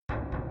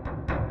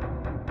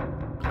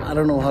I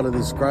don't know how to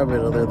describe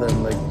it other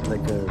than like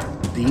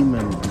a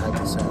demon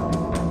type of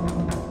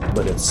sound.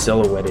 But it's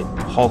silhouetted,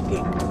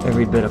 hulking,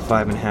 every bit of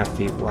 5.5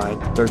 feet wide,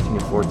 13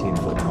 to 14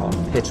 foot tall,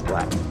 pitch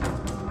black.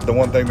 The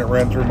one thing that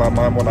ran through my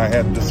mind when I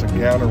had this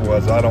encounter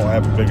was I don't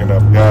have a big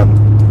enough gun.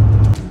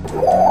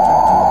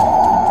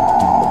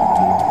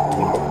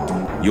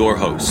 Your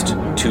host,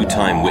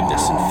 two-time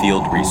witness and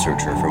field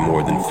researcher for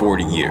more than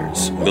 40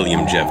 years,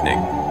 William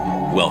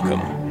Jevning.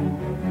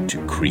 Welcome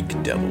to Creek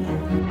Devil.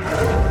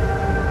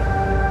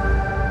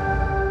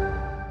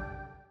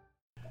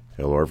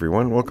 Hello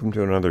everyone, welcome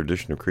to another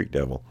edition of Creek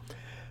Devil.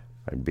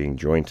 I'm being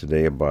joined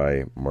today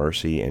by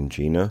Marcey and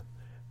Gina,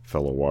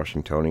 fellow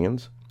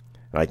Washingtonians.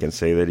 And I can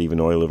say that even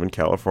though I live in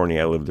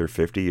California, I lived there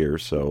 50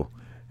 years, so...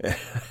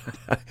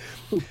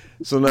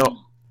 So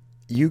now,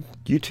 you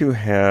two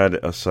had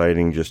a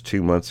sighting just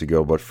 2 months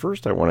ago, but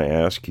first I want to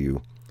ask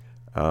you,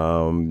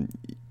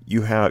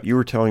 you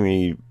were telling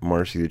me,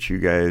 Marcey, that you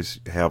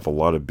guys have a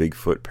lot of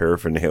Bigfoot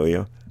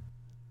paraphernalia.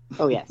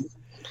 Oh, yes.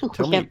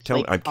 Tell me,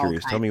 I'm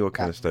curious, tell me what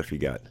kind of stuff you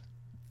got.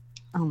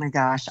 Oh my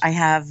gosh, I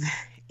have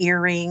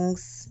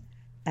earrings.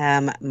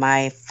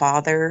 My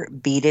father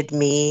beaded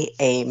me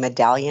a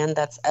medallion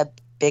that's a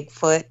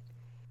Bigfoot.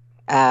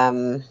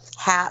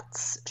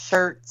 Hats,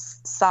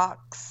 shirts,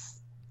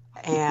 socks,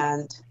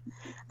 and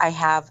I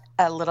have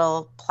a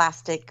little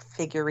plastic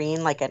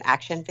figurine, like an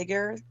action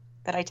figure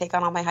that I take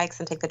on all my hikes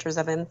and take pictures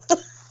of him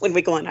when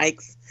we go on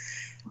hikes.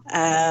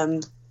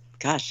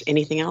 Gosh,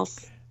 anything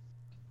else?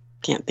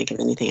 Can't think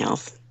of anything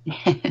else.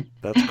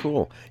 That's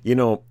cool. You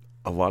know,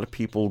 a lot of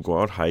people go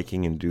out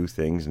hiking and do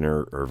things and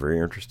are very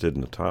interested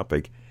in the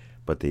topic,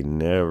 but they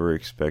never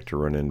expect to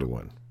run into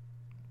one.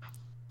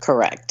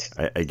 Correct.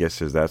 I guess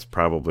that's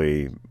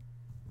probably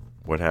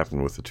what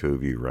happened with the two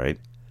of you, right?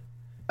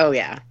 Oh,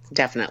 yeah,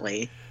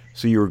 definitely.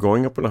 So you were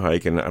going up on a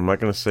hike, and I'm not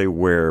going to say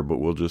where, but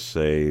we'll just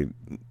say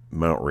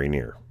Mount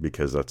Rainier,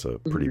 because that's a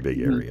pretty big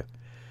area.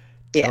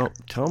 Yeah.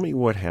 Tell me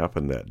what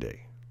happened that day.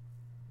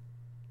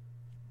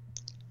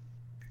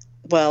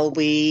 Well,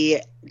 we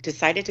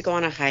decided to go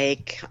on a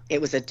hike. It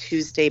was a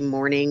Tuesday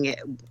morning. It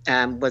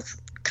was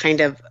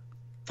kind of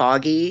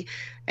foggy,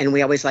 and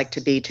we always like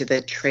to be to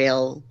the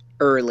trail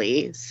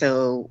early.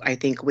 So I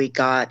think we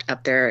got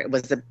up there. It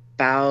was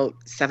about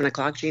 7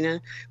 o'clock, Gina,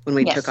 when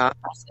we took off.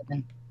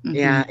 Mm-hmm.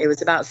 Yeah, it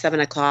was about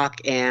 7 o'clock,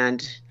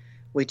 and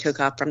we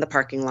took off from the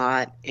parking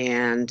lot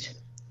and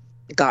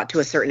got to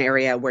a certain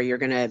area where you're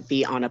going to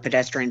be on a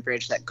pedestrian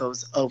bridge that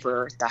goes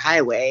over the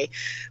highway,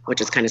 which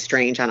is kind of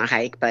strange on a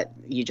hike, but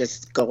you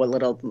just go a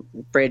little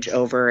bridge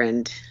over.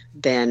 And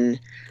then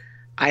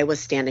I was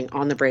standing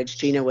on the bridge.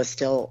 Gina was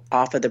still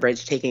off of the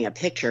bridge taking a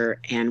picture,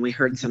 and we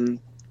heard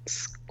some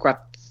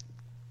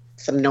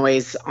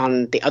noise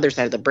on the other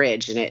side of the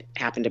bridge, and it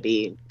happened to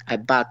be a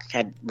buck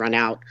had run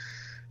out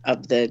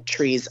of the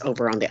trees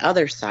over on the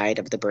other side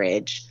of the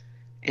bridge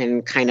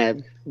and kind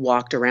of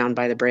walked around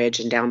by the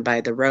bridge and down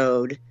by the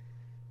road.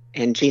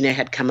 And Gina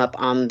had come up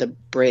on the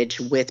bridge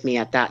with me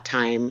at that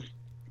time,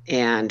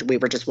 and we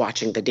were just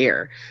watching the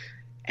deer.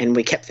 And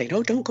we kept saying,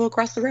 "Oh, don't go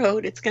across the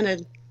road. It's gonna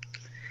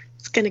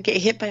get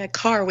hit by a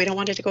car. We don't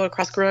want it to go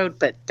across the road."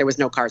 But there was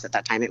no cars at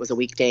that time. It was a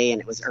weekday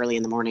and it was early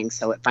in the morning,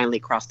 so it finally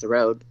crossed the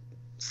road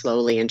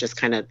slowly and just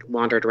kind of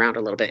wandered around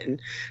a little bit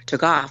and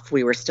took off.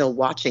 We were still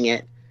watching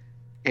it,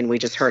 and we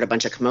just heard a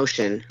bunch of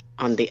commotion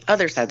on the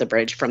other side of the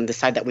bridge from the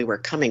side that we were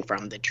coming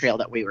from, the trail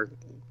that we were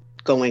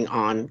going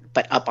on,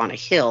 but up on a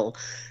hill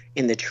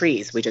in the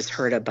trees. We just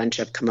heard a bunch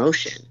of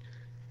commotion,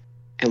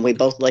 and we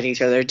both looked at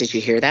each other. "Did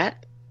you hear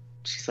that?"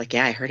 She's like,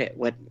 "Yeah, I heard it.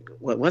 What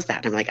was that?"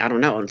 And I'm like, "I don't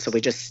know." And so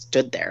we just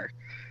stood there.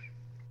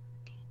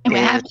 And we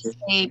have to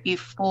say,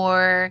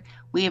 before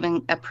we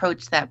even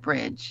approached that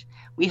bridge,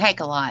 we hike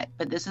a lot,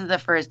 but this is the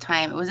first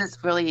time. It was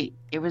just really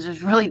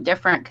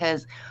different,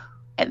 because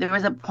there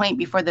was a point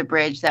before the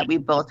bridge that we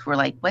both were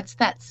like, "What's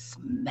that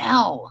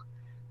smell?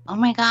 Oh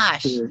my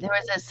gosh." There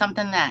was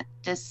something that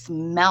just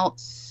smelled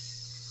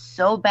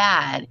so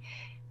bad.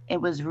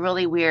 It was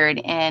really weird.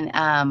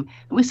 And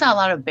we saw a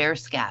lot of bear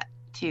scat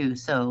too.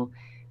 So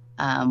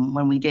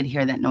when we did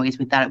hear that noise,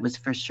 we thought it was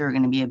for sure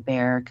going to be a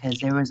bear, because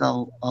there was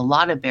a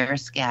lot of bear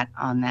scat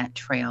on that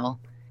trail.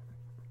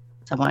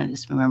 So I wanted to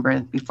just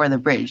remember, before the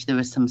bridge, there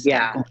was some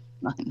stuff going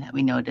on that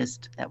we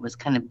noticed that was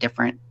kind of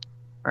different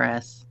for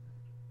us.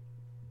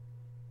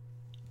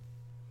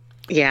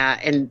 Yeah,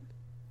 and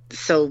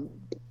so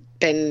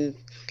then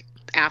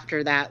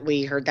after that,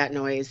 we heard that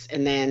noise,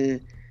 and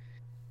then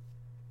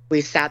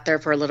we sat there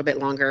for a little bit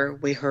longer.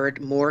 We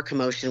heard more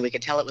commotion. We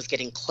could tell it was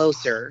getting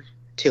closer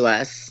to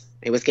us.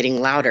 It was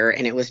getting louder,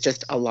 and it was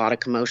just a lot of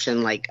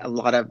commotion, like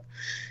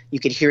you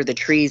could hear the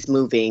trees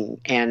moving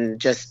and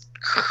just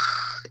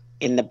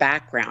in the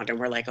background. And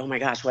we're like, "Oh my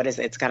gosh, what is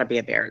it? It's got to be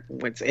a bear.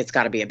 It's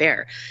got to be a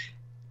bear."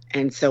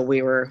 And so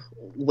we were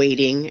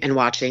waiting and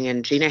watching,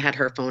 and Gina had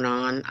her phone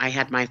on. I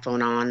had my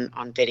phone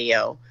on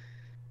video.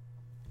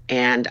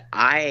 And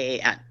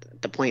at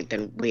the point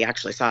that we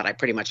actually saw it, I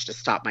pretty much just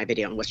stopped my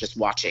video and was just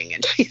watching,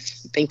 and she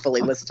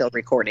thankfully was still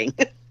recording.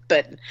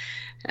 But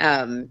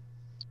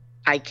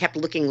I kept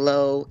looking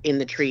low in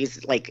the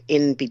trees, like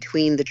in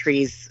between the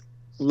trees,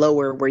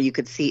 lower where you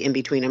could see in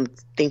between. I'm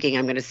thinking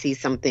I'm going to see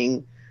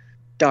something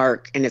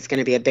dark and it's going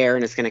to be a bear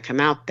and it's going to come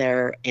out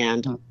there.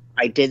 And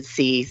I did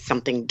see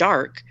something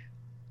dark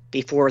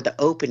before the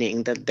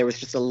opening. There was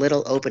just a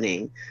little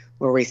opening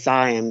where we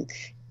saw him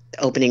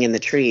opening in the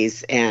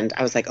trees. And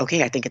I was like,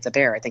 okay, I think it's a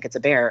bear. I think it's a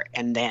bear.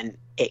 And then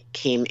it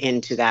came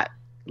into that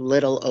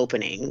little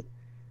opening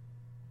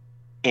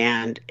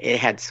and it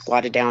had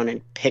squatted down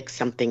and picked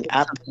something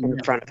up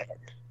in front of it.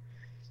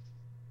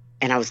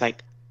 And I was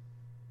like,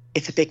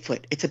 it's a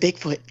Bigfoot. It's a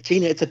Bigfoot.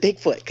 Gina, it's a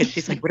Bigfoot. Because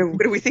she's like, what are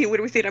we seeing? What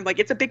are we seeing? I'm like,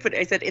 it's a Bigfoot.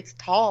 I said, it's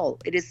tall.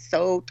 It is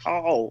so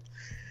tall.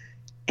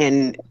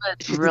 And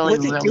she's really,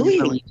 like, what's it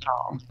doing? Really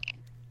tall.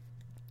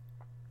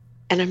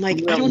 And I'm like,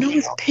 I don't know.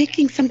 It's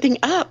picking something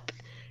up.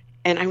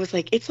 And I was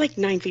like, it's like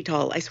 9 feet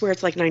tall. I swear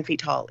it's like 9 feet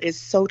tall. It's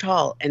so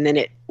tall. And then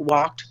it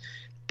walked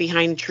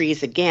behind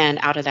trees again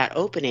out of that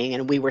opening.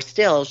 And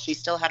she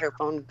still had her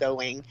phone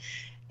going.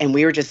 And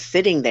we were just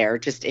sitting there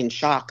just in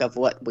shock of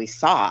what we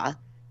saw.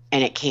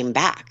 And it came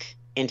back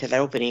into the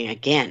opening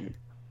again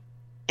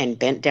and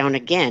bent down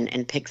again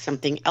and picked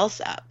something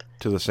else up.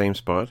 To the same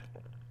spot?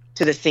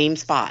 To the same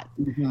spot.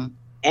 Mm-hmm.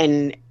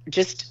 And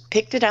just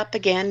picked it up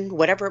again,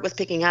 whatever it was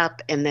picking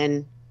up, and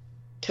then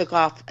took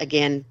off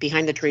again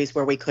behind the trees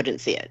where we couldn't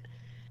see it.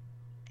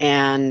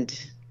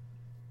 And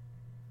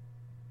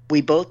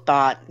we both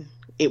thought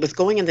it was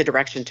going in the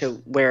direction to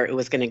where it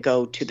was going to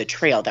go to the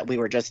trail that we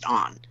were just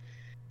on.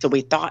 So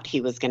we thought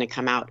he was going to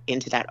come out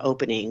into that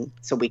opening.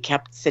 So we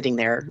kept sitting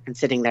there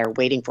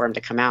waiting for him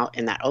to come out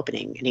in that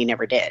opening, and he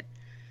never did.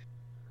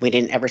 We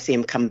didn't ever see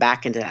him come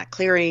back into that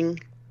clearing.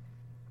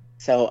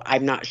 So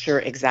I'm not sure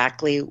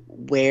exactly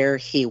where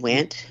he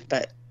went,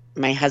 but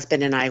my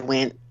husband and I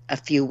went a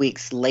few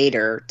weeks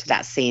later to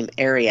that same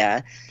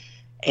area,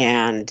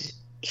 and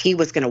he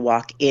was going to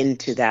walk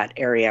into that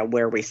area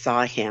where we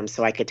saw him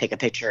so I could take a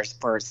picture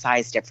for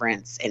size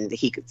difference and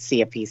he could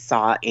see if he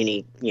saw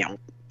any,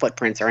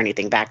 footprints or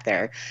anything back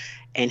there.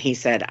 And he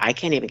said, I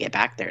can't even get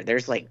back there.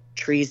 There's like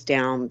trees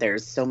down.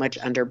 There's so much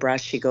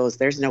underbrush. He goes,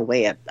 there's no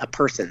way a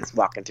person's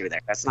walking through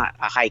there. That's not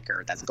a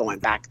hiker that's going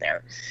back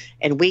there.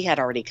 And we had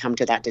already come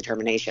to that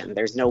determination.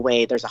 There's no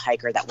way there's a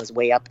hiker that was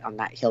way up on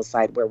that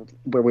hillside where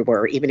we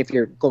were. Even if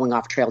you're going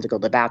off trail to go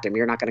to the bathroom,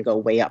 you're not going to go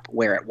way up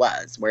where it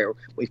was, where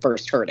we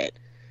first heard it.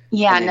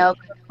 Yeah, no,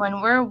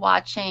 when we're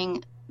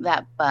watching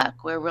that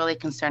buck, we're really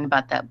concerned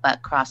about that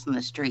buck crossing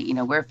the street.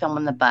 We're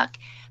filming the buck.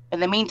 In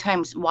the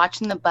meantime,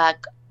 watching the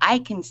buck, I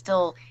can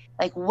still,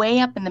 like way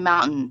up in the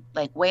mountain,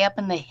 like way up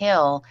in the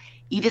hill,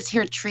 you just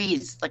hear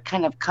trees like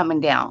kind of coming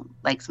down,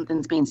 like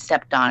something's being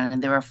stepped on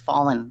and they were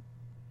falling,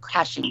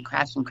 crashing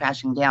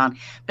down.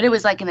 But it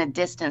was like in a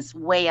distance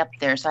way up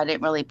there, so I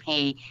didn't really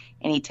pay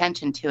any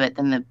attention to it.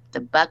 Then the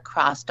buck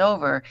crossed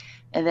over,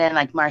 and then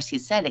like Marcey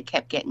said, it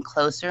kept getting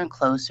closer and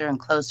closer and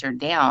closer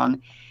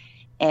down.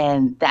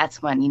 And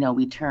that's when,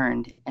 we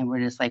turned and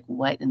we're just like,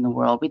 what in the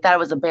world? We thought it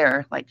was a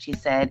bear, like she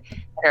said.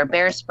 Had our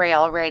bear spray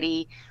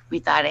already. We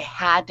thought it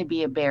had to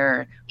be a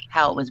bear,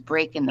 how it was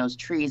breaking those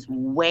trees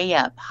way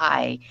up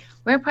high.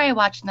 We were probably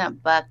watching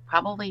that buck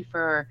probably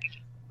for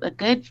a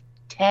good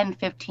 10,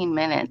 15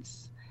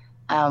 minutes,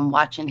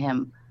 watching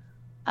him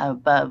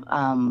above,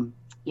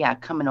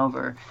 coming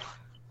over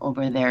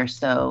there.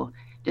 So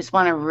just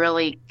want to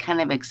really kind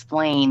of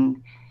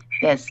explain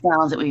the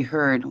sounds that we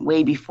heard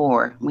way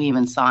before we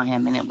even saw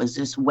him, and it was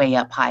just way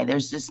up high.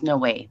 There's just no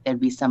way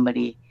there'd be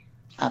somebody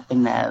up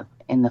in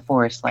the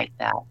forest like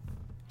that.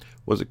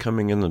 Was it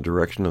coming in the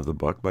direction of the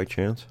buck by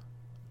chance?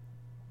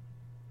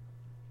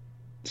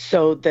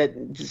 So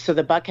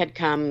the buck had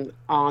come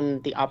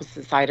on the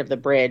opposite side of the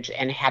bridge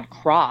and had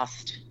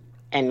crossed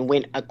and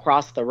went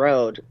across the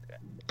road,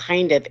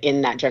 kind of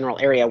in that general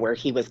area where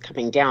he was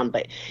coming down,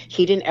 but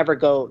he didn't ever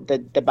go.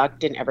 The buck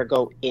didn't ever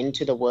go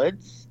into the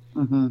woods.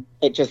 Mm-hmm.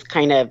 It just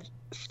kind of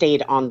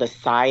stayed on the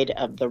side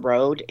of the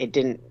road. It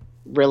didn't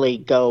really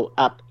go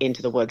up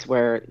into the woods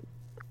where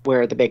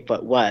the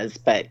Bigfoot was.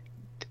 But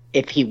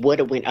if he would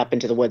have went up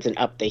into the woods and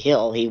up the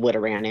hill, he would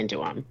have ran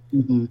into him.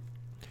 Mm-hmm.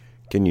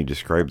 Can you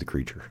describe the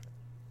creature?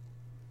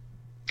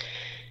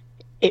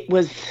 It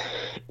was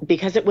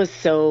because it was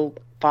so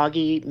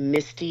foggy,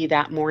 misty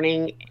that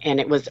morning, and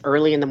it was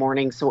early in the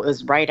morning, so it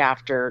was right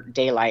after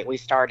daylight. We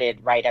started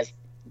right as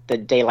the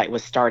daylight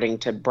was starting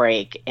to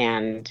break,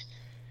 and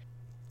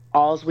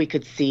all we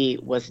could see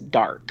was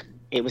dark.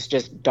 It was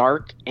just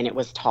dark, and it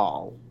was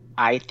tall.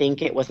 I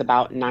think it was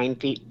about 9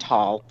 feet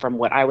tall from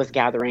what I was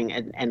gathering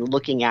and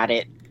looking at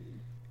its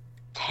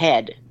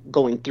head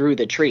going through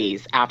the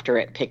trees after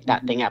it picked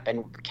that thing up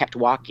and kept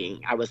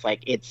walking. I was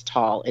like, it's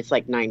tall. It's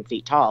like 9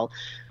 feet tall.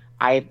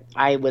 I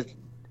was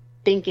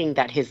thinking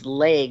that his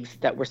legs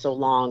that were so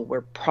long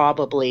were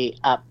probably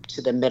up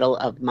to the middle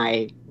of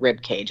my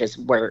rib cage, is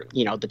where,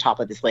 the top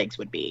of his legs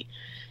would be.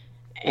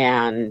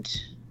 And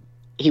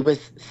he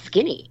was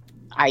skinny.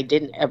 I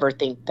didn't ever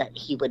think that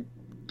he would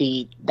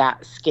be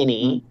that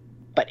skinny,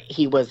 but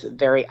he was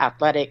very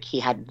athletic. He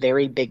had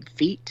very big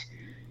feet.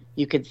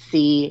 You could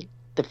see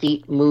the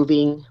feet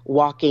moving,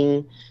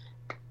 walking,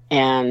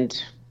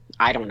 And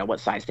I don't know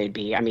what size they'd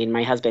be. I mean,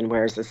 my husband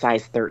wears a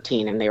size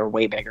 13 and they were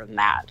way bigger than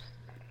that.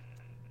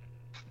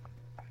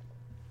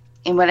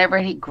 And whatever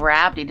he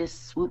grabbed, he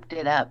just swooped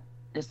it up,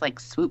 just like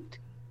swooped,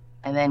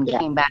 and then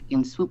came back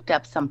and swooped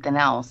up something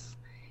else.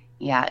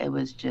 Yeah, it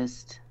was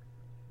just,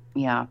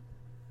 yeah.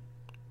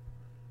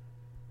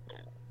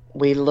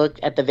 We looked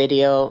at the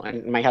video,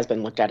 and my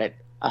husband looked at it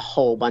a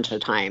whole bunch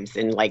of times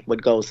and like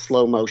would go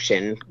slow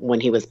motion when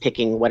he was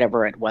picking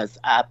whatever it was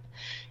up.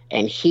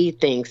 And he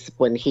thinks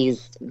when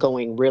he's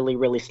going really,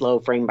 really slow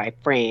frame by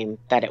frame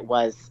that it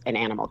was an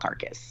animal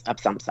carcass of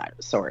some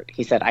sort.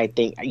 He said, I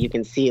think you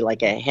can see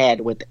like a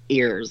head with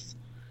ears.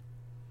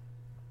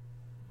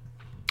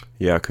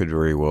 Yeah, it could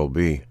very well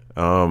be.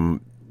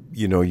 When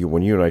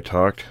you and I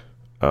talked,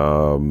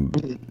 I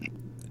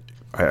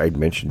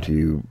mentioned to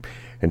you,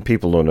 and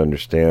people don't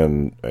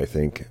understand, I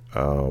think,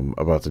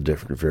 about the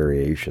different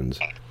variations.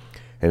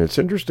 And it's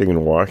interesting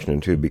in Washington,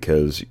 too,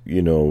 because,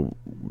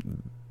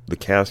 the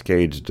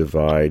Cascades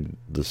divide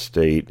the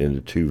state into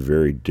two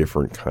very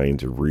different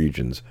kinds of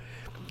regions.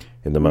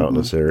 In the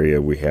mountainous area,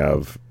 we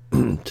have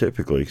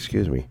typically,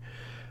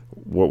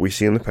 what we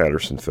see in the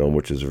Patterson film,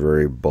 which is a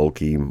very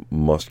bulky,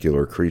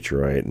 muscular creature,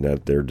 right? And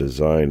that they're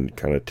designed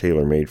kind of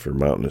tailor-made for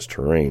mountainous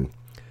terrain.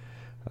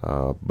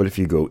 But if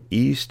you go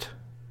east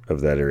of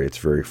that area, it's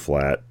very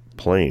flat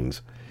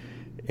plains.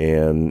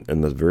 And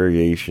the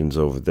variations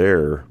over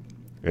there,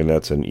 and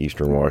that's in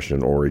eastern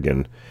Washington,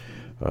 Oregon,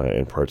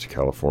 and parts of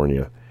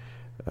California,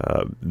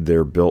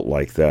 they're built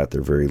like that.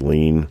 They're very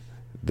lean.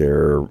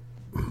 They're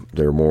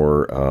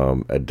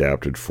more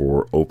adapted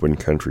for open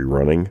country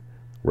running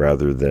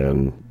rather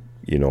than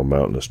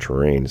mountainous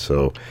terrain.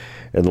 So,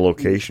 and the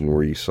location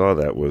where you saw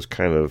that was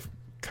kind of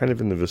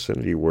in the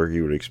vicinity where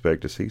you would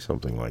expect to see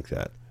something like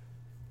that.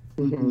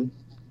 Mm-hmm.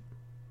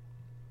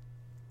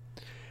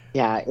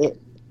 Yeah,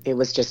 it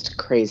was just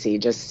crazy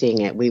just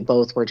seeing it. We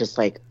both were just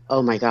like,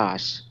 oh my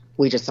gosh,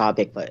 we just saw a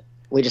Bigfoot.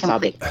 We just saw a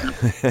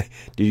Bigfoot.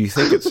 Did you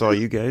think it saw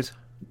you guys?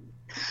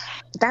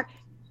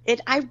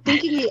 I'm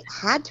thinking it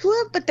had to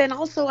have, but then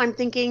also I'm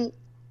thinking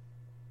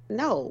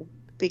no,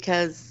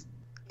 because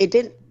it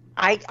didn't.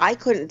 I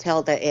couldn't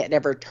tell that it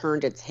ever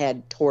turned its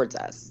head towards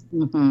us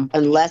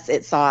unless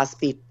it saw us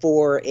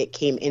before it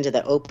came into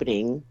the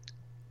opening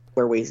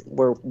where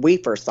we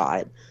first saw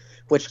it,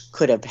 which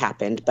could have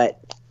happened.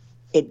 But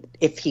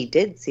if he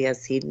did see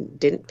us, he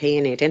didn't pay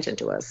any attention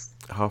to us.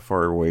 How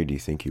far away do you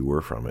think you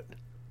were from it?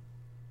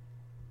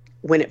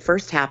 When it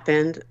first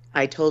happened,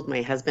 I told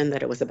my husband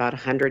that it was about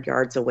 100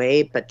 yards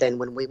away. But then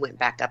when we went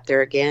back up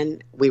there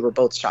again, we were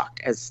both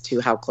shocked as to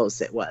how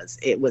close it was.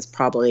 It was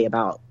probably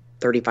about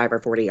 35 or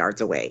 40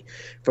 yards away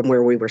from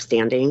where we were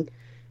standing.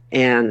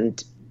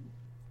 And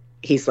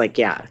he's like,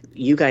 yeah,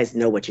 you guys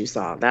know what you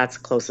saw. That's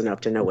close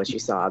enough to know what you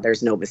saw.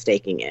 There's no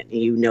mistaking it.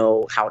 You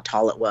know how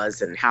tall it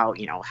was and how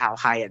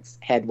high its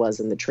head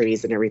was in the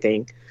trees and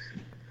everything.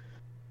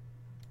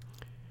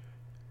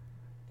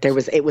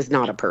 It was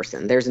not a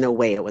person. There's no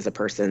way it was a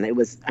person.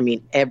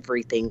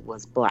 Everything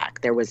was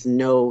black. There was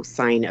no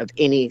sign of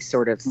any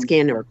sort of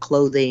skin or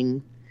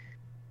clothing.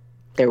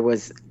 There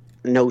was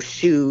no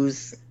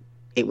shoes.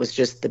 It was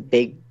just the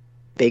big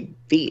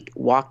feet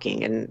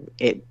walking, and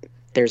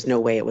there's no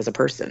way it was a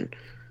person.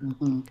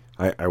 Mm-hmm.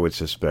 I would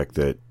suspect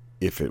that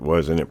if it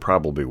was, and it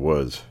probably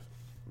was,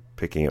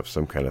 picking up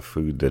some kind of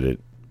food that it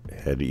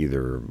had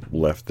either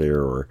left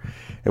there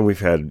and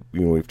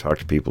we've talked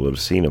to people that have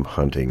seen them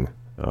hunting,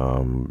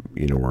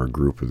 where a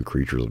group of the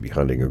creatures will be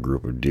hunting a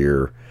group of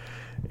deer,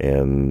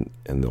 and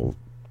they'll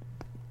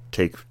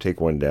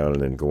take one down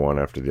and then go on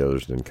after the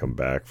others and then come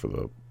back for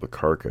the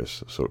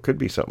carcass. So it could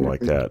be something like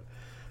that.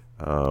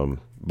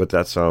 But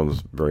that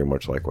sounds very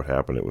much like what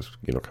happened. It was,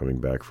 coming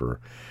back for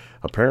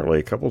apparently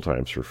a couple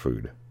times for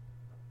food.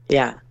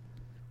 Yeah.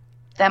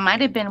 That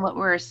might have been what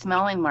we were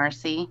smelling,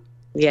 Marcey.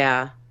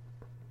 Yeah.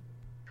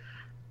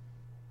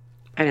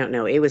 I don't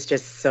know. It was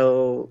just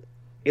so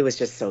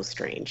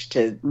strange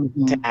to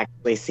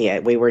actually see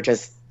it. We were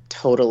just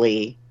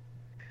totally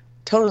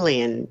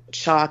in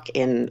shock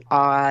and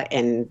awe,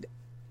 and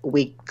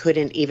we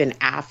couldn't even,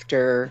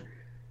 after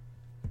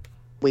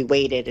we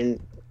waited and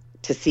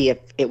to see if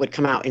it would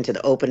come out into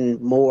the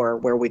open more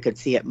where we could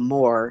see it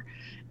more,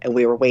 and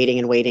we were waiting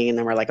and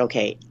then we're like,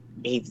 okay,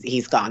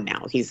 he's gone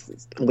now.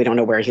 We don't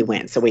know where he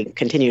went. So we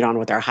continued on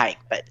with our hike.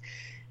 But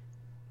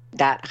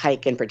that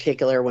hike in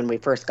particular, when we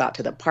first got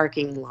to the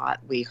parking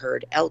lot, we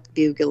heard elk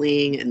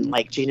bugling, and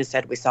like Gina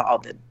said, we saw all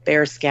the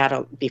bear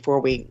scat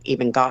before we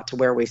even got to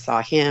where we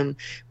saw him.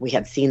 We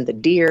had seen the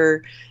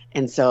deer,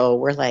 and so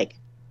we're like,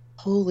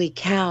 holy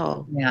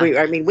cow. Yeah.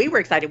 We were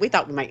excited. We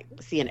thought we might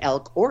see an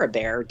elk or a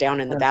bear down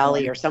in the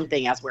valley or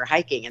something as we're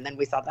hiking. And then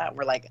we saw that and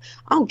we're like,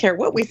 I don't care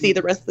what we see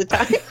the rest of the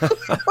time.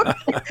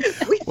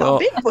 We saw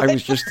Bigfoot. I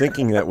was just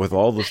thinking that with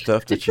all the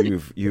stuff that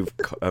you've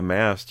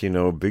amassed,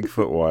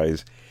 Bigfoot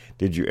wise,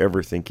 did you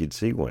ever think you'd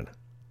see one?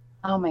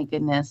 Oh my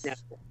goodness.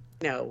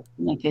 No.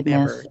 My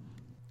goodness. Never.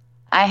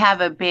 I have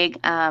a big,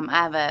 I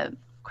have a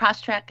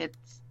Crosstrek.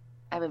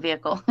 I have a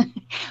vehicle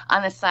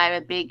on the side,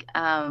 a big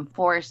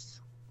forest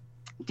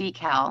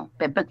decal,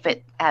 but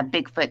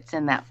Bigfoot's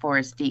in that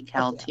forest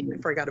decal too. I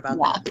forgot about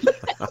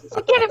that.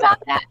 Forget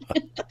about that.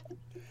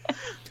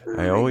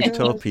 I always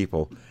tell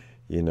people,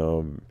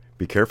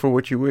 be careful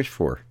what you wish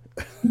for.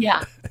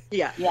 Yeah.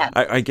 Yeah.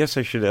 I guess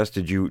I should ask,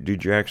 did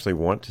you actually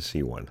want to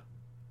see one?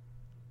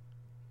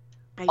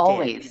 I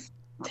Always.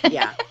 did.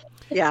 Yeah.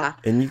 Yeah.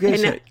 And you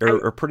guys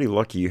are pretty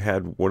lucky. You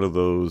had one of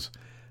those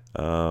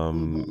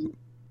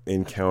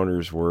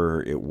encounters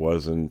where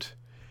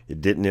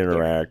it didn't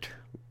interact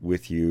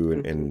with you,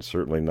 and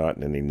certainly not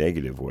in any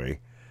negative way.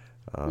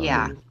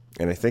 Yeah.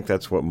 And I think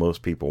that's what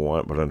most people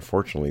want, but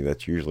unfortunately,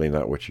 that's usually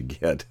not what you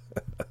get.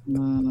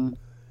 Yeah.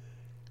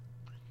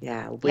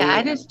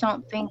 I just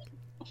don't think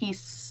he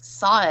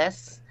saw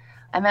us.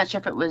 I'm not sure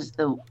if it was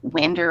the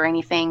wind or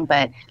anything,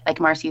 but like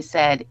Marcey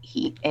said,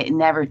 it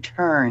never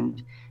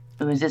turned.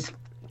 It was just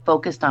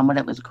focused on what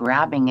it was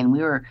grabbing,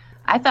 and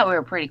I thought we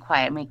were pretty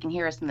quiet. I mean, you can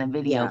hear us in the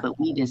video, but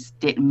we just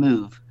didn't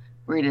move.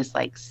 We were just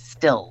like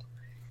still,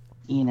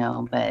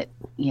 but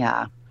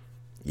yeah.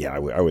 Yeah,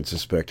 I would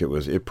suspect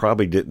it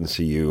probably didn't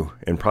see you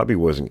and probably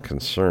wasn't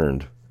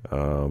concerned,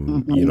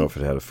 if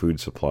it had a food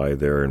supply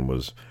there and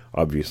was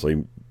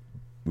obviously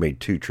made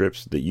 2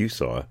 trips that you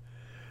saw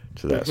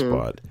to that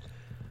spot.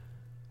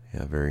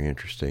 Yeah, very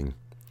interesting.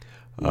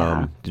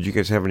 Yeah. Did you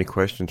guys have any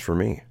questions for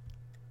me?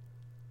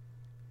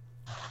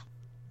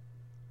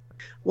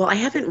 Well, I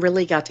haven't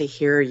really got to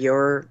hear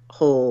your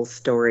whole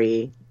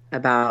story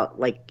about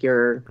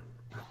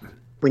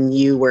when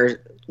you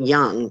were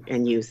young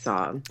and you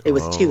saw. It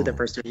was 2 the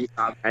first time you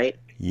saw, right?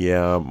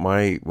 Yeah,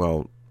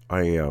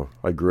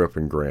 I grew up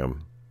in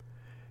Graham,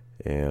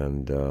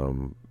 and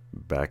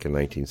back in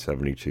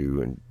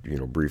 1972, and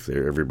briefly,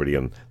 everybody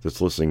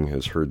that's listening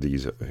has heard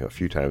these a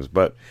few times,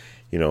 but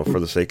for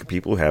the sake of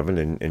people who haven't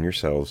and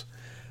yourselves,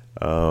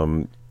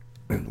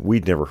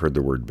 we'd never heard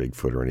the word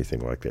Bigfoot or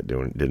anything like that.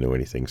 Didn't know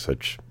anything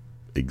such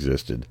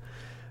existed.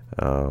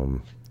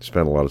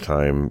 Spent a lot of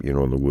time,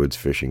 in the woods,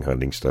 fishing,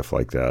 hunting, stuff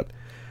like that.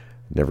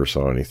 Never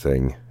saw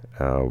anything.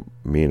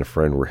 Me and a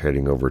friend were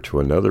heading over to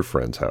another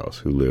friend's house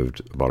who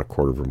lived about a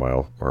quarter of a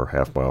mile or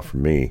half mile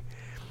from me,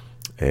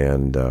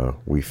 and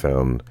we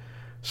found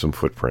some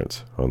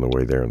footprints on the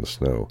way there in the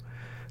snow.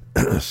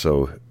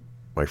 So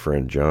my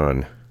friend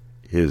John,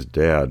 his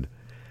dad,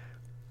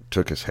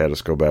 had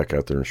us go back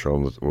out there and show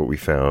him what we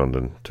found,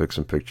 and took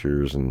some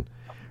pictures and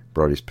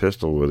brought his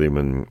pistol with him,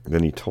 and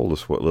then he told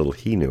us what little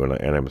he knew,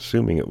 and I'm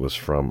assuming it was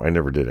from, I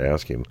never did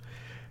ask him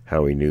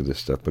how he knew this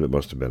stuff, but it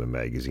must have been a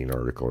magazine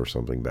article or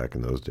something back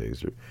in those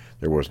days.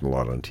 There wasn't a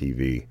lot on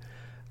TV.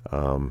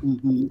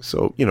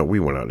 So, we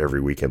went out every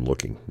weekend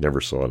looking,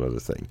 never saw another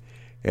thing,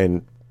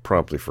 and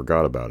promptly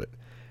forgot about it.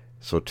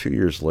 So 2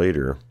 years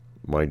later,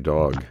 my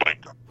dog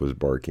was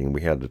barking.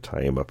 We had to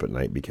tie him up at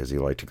night because he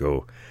liked to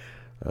go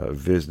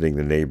visiting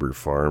the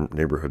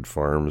neighborhood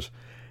farms,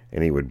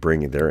 and he would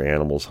bring their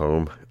animals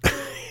home.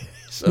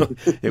 So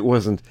it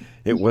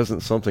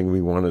wasn't something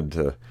we wanted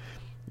to,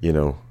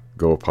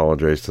 go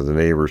apologize to the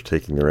neighbors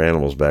taking their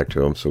animals back to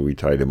them. So we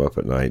tied him up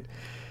at night,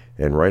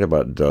 and right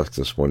about dusk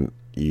this one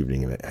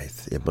evening, and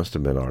it must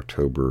have been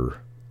October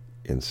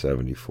in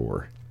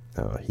 '74.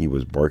 He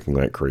was barking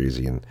like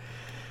crazy, and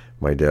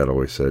my dad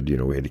always said,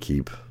 we had to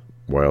keep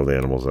wild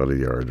animals out of the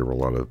yard. There were a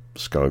lot of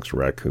skunks,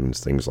 raccoons,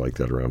 things like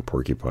that around,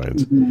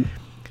 porcupines.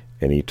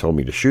 And he told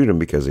me to shoot him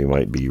because he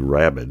might be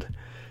rabid.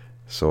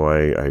 So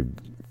I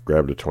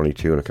grabbed a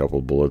 .22 and a couple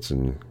of bullets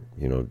and,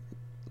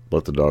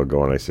 let the dog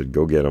go. And I said,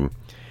 go get him.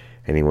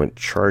 And he went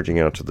charging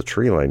out to the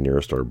tree line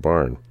nearest our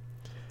barn.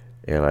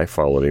 And I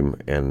followed him,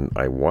 and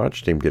I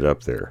watched him get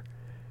up there.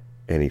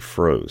 And he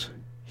froze.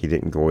 He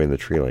didn't go in the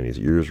tree line. His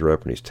ears were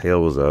up and his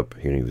tail was up,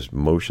 and he was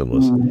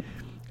motionless. And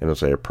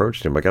as I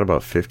approached him, I got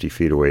about 50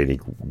 feet away, and he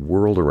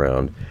whirled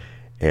around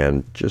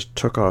and just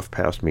took off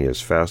past me as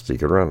fast as he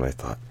could run. And I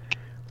thought,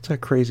 what's that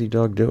crazy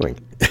dog doing?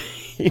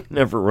 He'd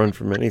never run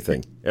from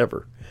anything,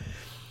 ever.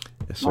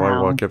 So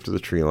I walked up to the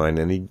tree line,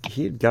 and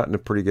he had gotten a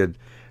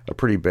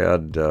pretty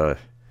bad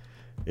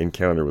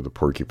encounter with a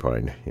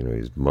porcupine.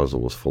 His muzzle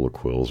was full of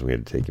quills, and we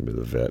had to take him to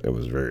the vet. It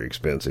was very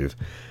expensive.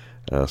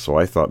 So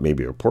I thought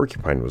maybe a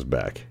porcupine was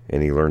back,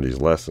 and he learned his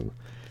lesson.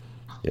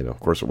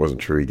 Of course, it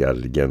wasn't true. He got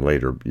it again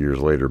years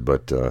later.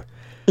 But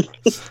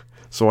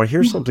so I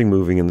hear something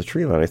moving in the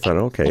tree line. I thought,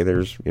 okay,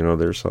 there's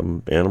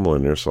some animal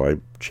in there. So I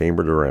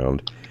chambered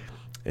around,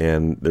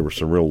 and there were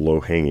some real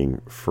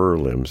low-hanging fir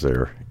limbs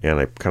there. And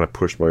I kind of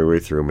pushed my way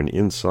through them. And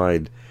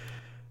inside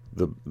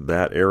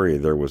that area,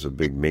 there was a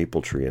big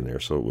maple tree in there.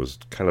 So it was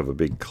kind of a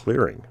big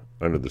clearing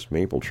under this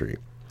maple tree.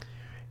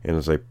 And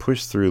as I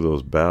pushed through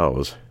those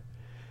boughs,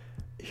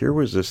 here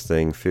was this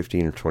thing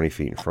 15 or 20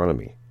 feet in front of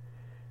me.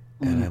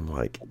 And I'm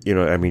like,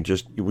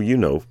 just,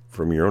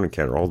 from your own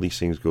encounter, all these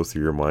things go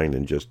through your mind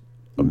in just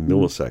a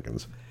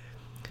milliseconds.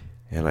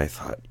 And I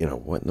thought,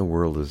 what in the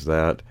world is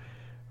that?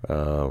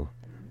 And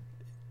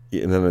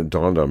then it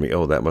dawned on me,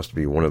 that must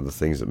be one of the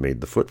things that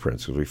made the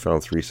footprints, because we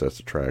found 3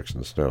 sets of tracks in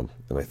the snow.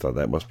 And I thought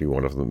that must be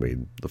one of them that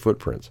made the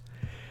footprints.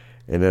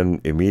 And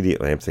then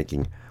immediately I'm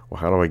thinking,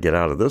 well, how do I get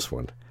out of this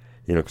one?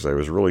 because I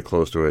was really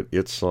close to it.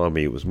 It saw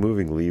me. It was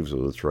moving leaves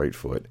with its right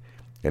foot,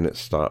 and it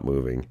stopped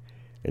moving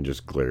and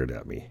just glared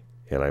at me.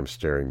 And I'm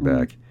staring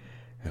back,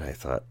 and I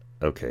thought,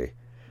 okay,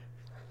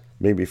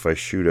 maybe if I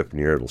shoot up in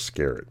the air, it'll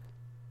scare it.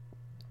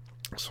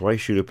 So I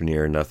shoot up in the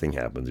air, nothing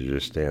happens. It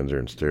just stands there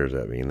and stares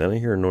at me. And then I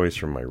hear a noise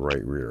from my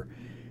right rear.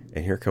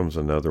 And here comes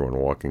another one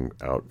walking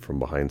out from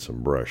behind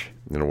some brush.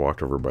 And I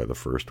walked over by the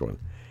first one.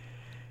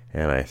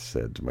 And I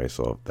said to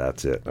myself,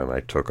 that's it. And I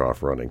took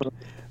off running.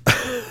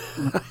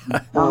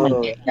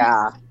 Oh,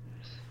 yeah.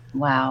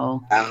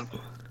 Wow.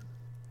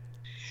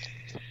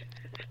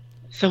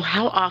 So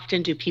how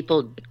often do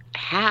people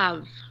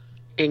have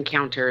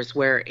encounters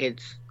where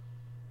it's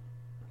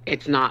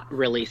not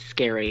really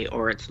scary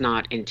or it's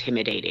not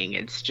intimidating?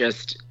 It's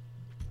just...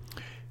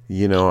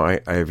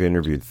 I've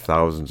interviewed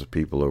thousands of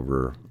people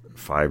over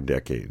 5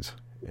 decades.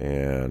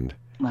 And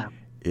wow.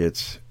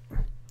 It's...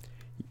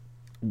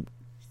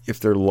 If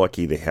they're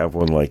lucky, they have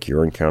one like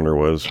your encounter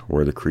was,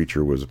 where the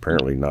creature was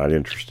apparently not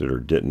interested or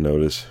didn't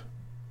notice,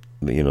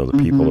 the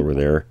people that were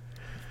there.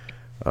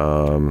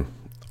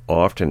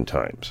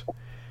 Oftentimes,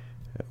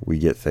 we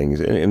get things,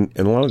 and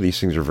a lot of these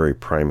things are very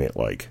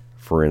primate-like.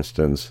 For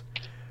instance,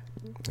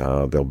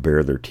 they'll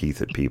bare their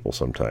teeth at people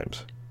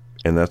sometimes.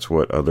 And that's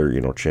what other,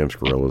 chimps,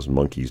 gorillas, and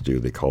monkeys do.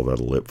 They call that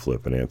a lip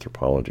flip in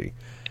anthropology.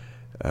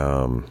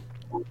 They'll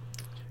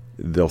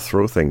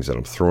throw things at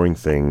them. Throwing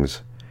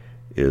things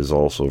is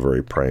also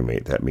very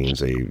primate. That means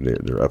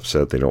they're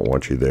upset. They don't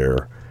want you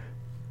there.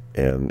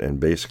 And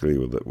basically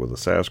with a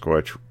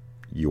Sasquatch,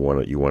 you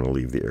want to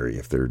leave the area.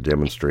 If they're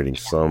demonstrating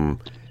some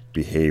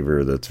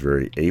behavior that's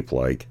very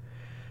ape-like,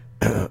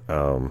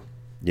 you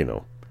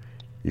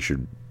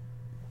should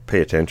pay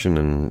attention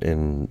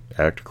and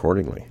act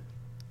accordingly.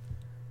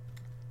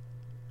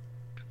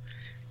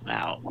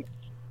 Wow,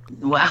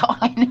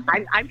 I know.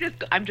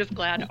 I'm just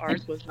glad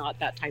ours was not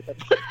that type of.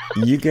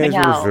 You guys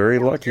were very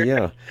lucky,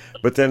 yeah.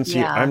 But then, see,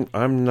 yeah.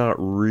 I'm not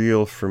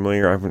real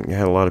familiar. I haven't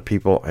had a lot of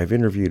people. I've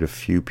interviewed a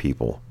few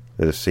people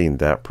that have seen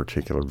that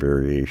particular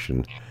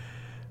variation,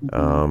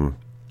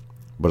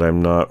 but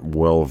I'm not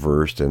well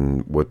versed in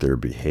what their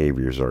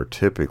behaviors are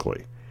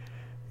typically.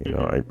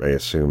 I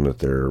assume that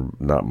they're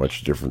not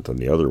much different than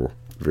the other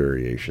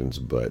variations,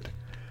 but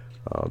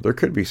there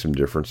could be some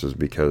differences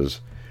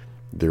because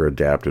they're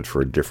adapted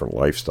for a different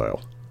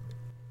lifestyle.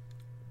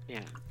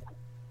 Yeah.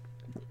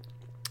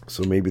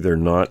 So maybe they're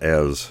not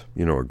as,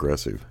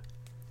 aggressive.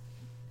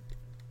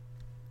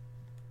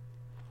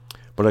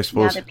 But I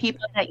suppose... Now, the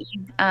people that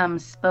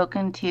you've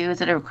spoken to,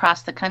 is it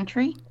across the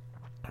country?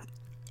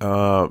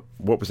 What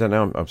was that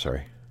now? I'm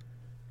sorry.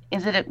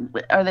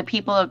 Are the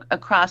people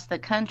across the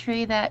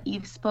country that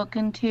you've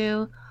spoken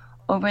to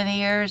over the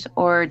years,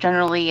 or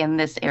generally in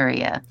this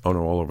area? Oh, no,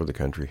 all over the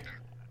country.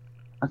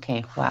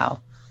 Okay, wow.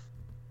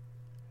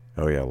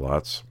 Oh yeah,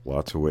 lots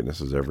of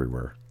witnesses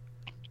everywhere.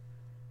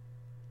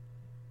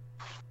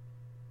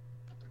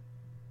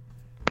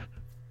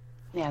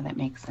 Yeah, that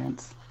makes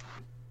sense.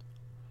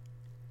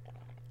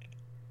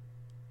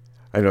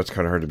 I know it's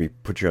kind of hard to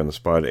put you on the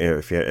spot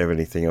if you have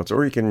anything else,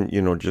 or you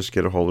can, just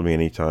get a hold of me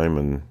anytime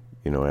and,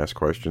 ask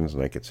questions,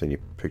 and I could send you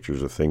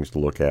pictures of things to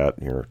look at,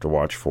 to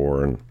watch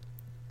for, and.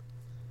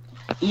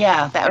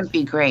 Yeah, that would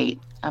be great.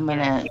 I'm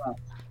gonna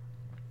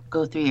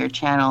go through your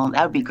channel.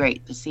 That would be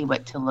great to see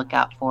what to look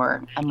out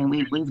for. I mean,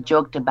 we've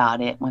joked about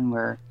it when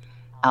we're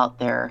out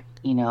there,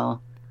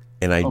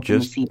 And I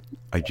just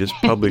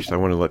published. I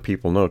want to let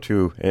people know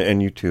too,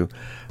 and you too,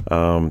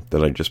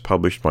 that I just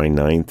published my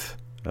 9th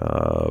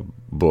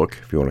book,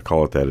 if you want to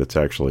call it that. It's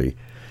actually,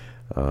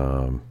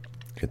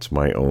 it's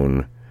my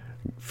own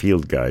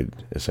field guide.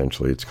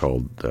 Essentially, it's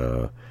called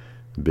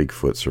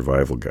Bigfoot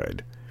Survival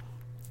Guide.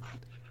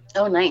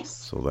 Oh, nice.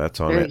 So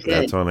that's on it.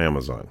 That's on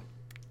Amazon.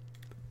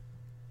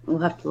 We'll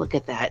have to look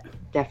at that,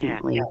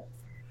 definitely. Yeah.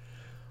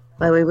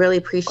 Well, we really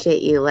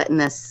appreciate you letting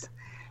us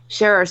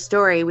share our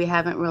story. We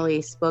haven't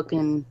really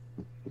spoken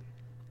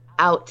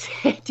out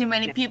to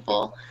many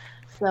people.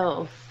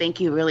 So thank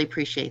you. Really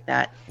appreciate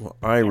that. Well,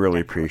 I really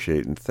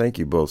appreciate it. And thank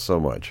you both so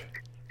much.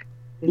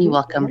 You're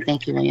welcome.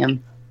 Thank you,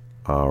 William.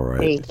 All right.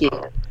 Thank you.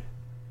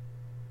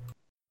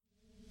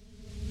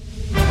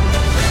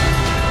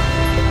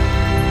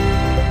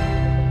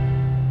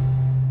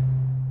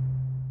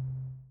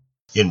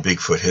 In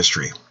Bigfoot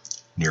history,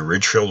 near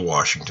Ridgefield,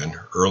 Washington,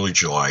 early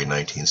July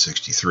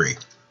 1963.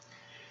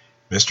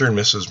 Mr. and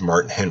Mrs.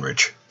 Martin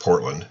Henrich,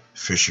 Portland,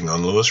 fishing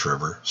on Lewis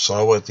River,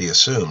 saw what they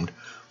assumed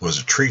was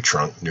a tree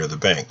trunk near the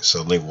bank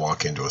suddenly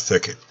walk into a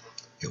thicket.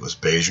 It was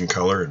beige in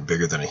color and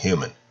bigger than a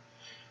human.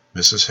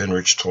 Mrs.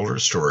 Henrich told her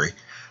story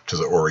to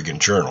the Oregon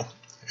Journal,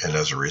 and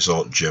as a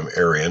result, Jim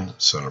Arion,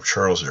 son of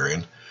Charles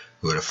Arion,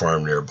 who had a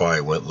farm nearby,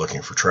 went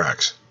looking for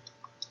tracks.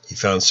 He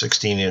found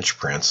 16-inch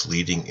prints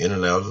leading in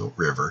and out of the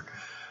river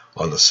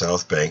on the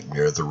south bank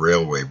near the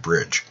railway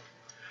bridge.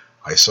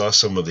 I saw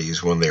some of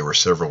these when they were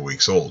several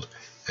weeks old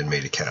and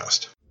made a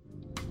cast.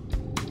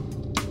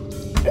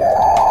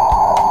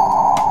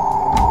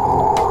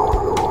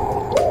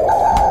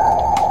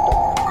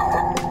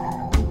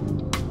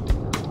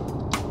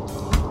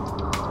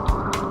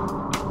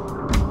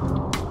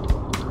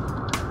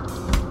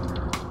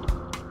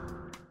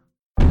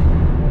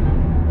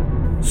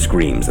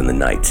 in the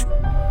night.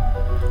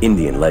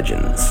 Indian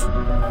legends.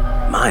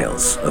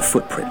 Miles of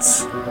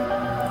footprints.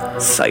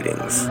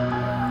 Sightings.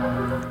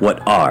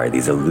 What are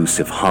these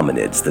elusive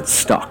hominids that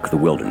stalk the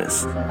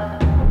wilderness?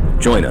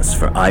 Join us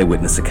for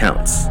eyewitness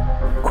accounts,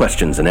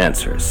 questions and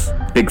answers,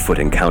 Bigfoot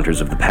encounters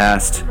of the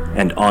past,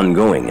 and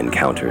ongoing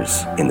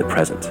encounters in the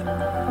present.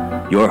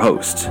 Your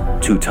host,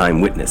 two-time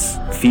witness,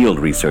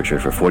 field researcher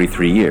for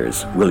 43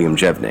 years, William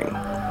Jevning.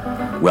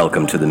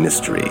 Welcome to the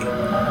mystery.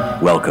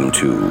 Welcome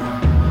to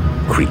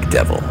Creek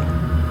Devil.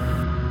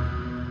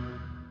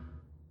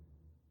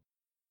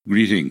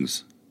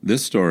 Greetings.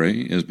 This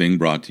story is being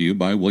brought to you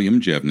by William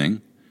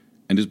Jevning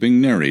and is being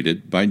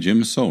narrated by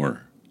Jim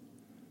Sower.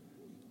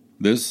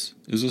 This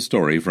is a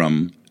story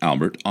from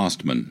Albert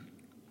Ostman.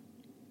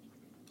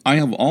 I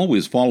have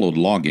always followed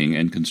logging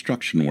and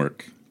construction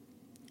work.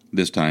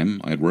 This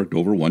time I had worked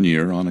over 1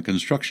 year on a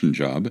construction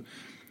job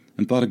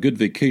and thought a good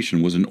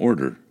vacation was in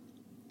order.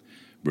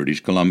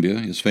 British Columbia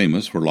is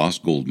famous for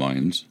lost gold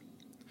mines.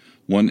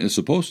 One is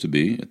supposed to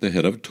be at the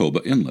head of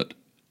Toba Inlet.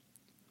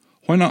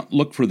 Why not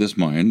look for this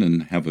mine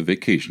and have a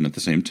vacation at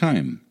the same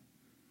time?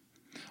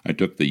 I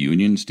took the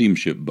Union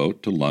steamship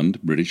boat to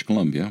Lund, British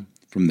Columbia.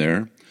 From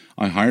there,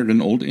 I hired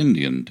an old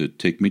Indian to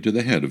take me to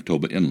the head of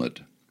Toba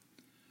Inlet.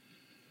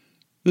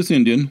 This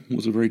Indian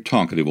was a very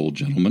talkative old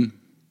gentleman.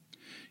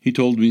 He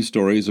told me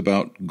stories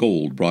about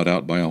gold brought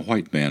out by a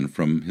white man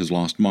from his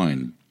lost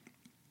mine.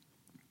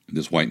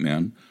 This white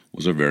man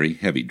was a very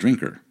heavy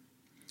drinker,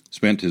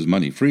 spent his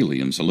money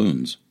freely in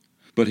saloons,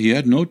 but he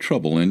had no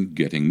trouble in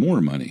getting more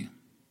money.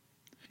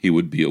 He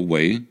would be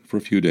away for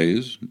a few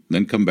days,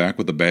 then come back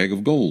with a bag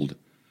of gold.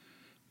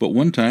 But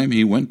one time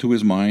he went to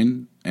his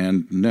mine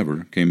and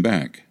never came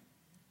back.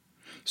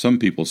 Some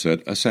people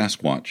said a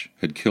Sasquatch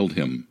had killed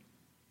him.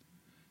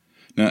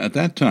 Now, at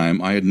that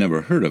time, I had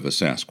never heard of a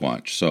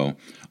Sasquatch, so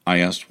I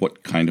asked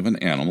what kind of an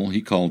animal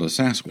he called a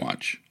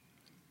Sasquatch.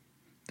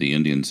 The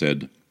Indian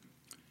said,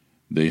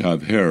 "They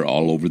have hair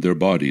all over their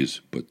bodies,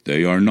 but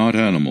they are not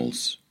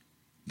animals.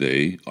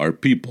 They are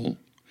people,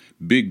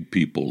 big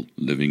people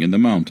living in the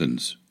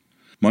mountains.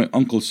 My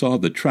uncle saw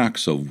the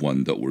tracks of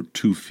one that were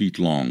 2 feet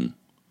long.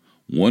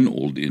 One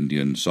old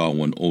Indian saw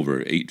one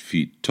over 8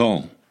 feet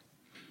tall."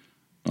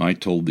 I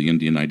told the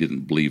Indian I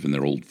didn't believe in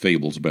their old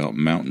fables about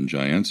mountain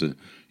giants.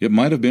 It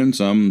might have been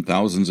some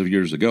thousands of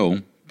years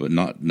ago, but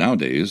not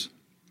nowadays.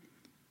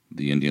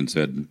 The Indian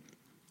said,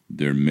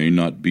 "There may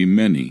not be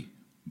many,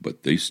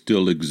 but they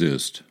still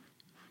exist."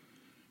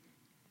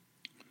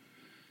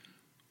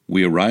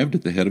 We arrived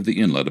at the head of the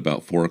inlet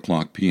about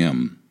 4:00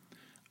 p.m.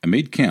 I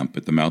made camp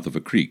at the mouth of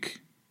a creek.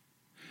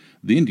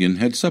 The Indian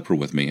had supper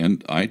with me,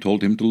 and I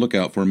told him to look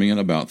out for me in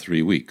about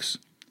 3 weeks.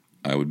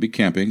 I would be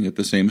camping at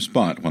the same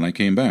spot when I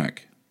came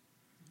back.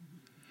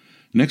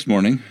 Next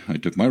morning, I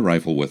took my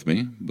rifle with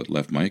me, but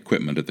left my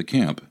equipment at the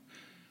camp.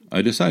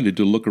 I decided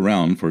to look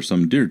around for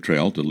some deer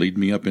trail to lead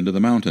me up into the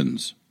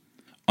mountains.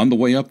 On the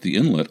way up the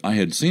inlet, I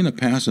had seen a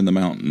pass in the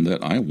mountain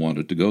that I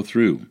wanted to go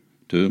through,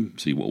 to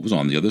see what was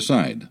on the other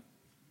side.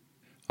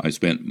 I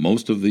spent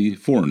most of the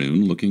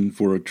forenoon looking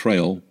for a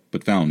trail,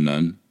 but found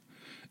none,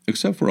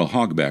 except for a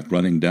hogback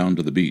running down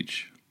to the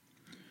beach.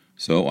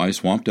 So I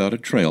swamped out a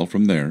trail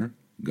from there,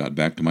 got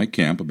back to my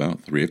camp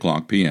about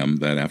 3:00 p.m.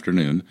 that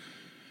afternoon,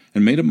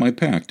 and made up my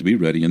pack to be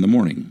ready in the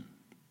morning.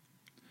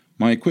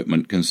 My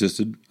equipment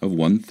consisted of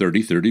one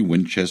 .30-30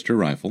 Winchester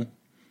rifle.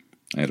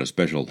 I had a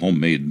special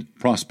homemade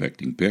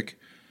prospecting pick,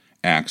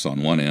 axe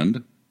on one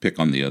end, pick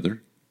on the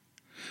other.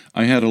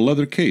 I had a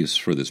leather case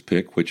for this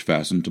pick which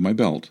fastened to my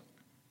belt,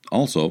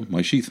 also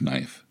my sheath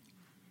knife.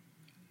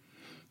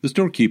 The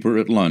storekeeper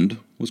at Lund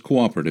was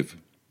cooperative.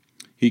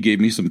 He gave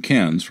me some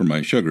cans for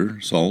my sugar,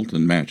 salt,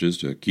 and matches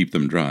to keep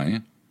them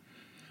dry.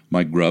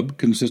 My grub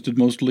consisted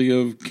mostly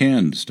of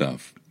canned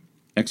stuff,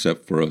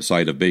 except for a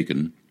side of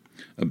bacon,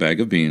 a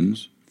bag of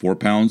beans, 4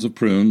 pounds of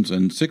prunes,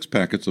 and 6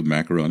 packets of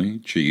macaroni,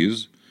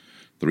 cheese,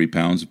 3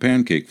 pounds of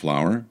pancake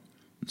flour,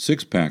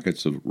 6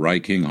 packets of Rye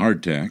King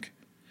hardtack,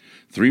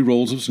 3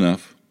 rolls of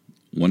snuff,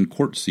 1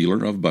 quart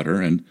sealer of butter,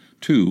 and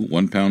 2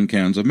 one-pound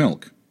cans of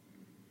milk.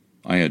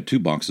 I had 2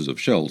 boxes of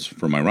shells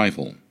for my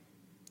rifle.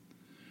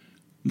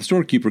 The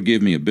storekeeper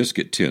gave me a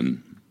biscuit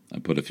tin. I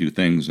put a few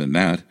things in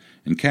that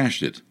and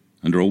cached it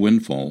under a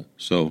windfall,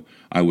 so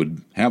I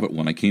would have it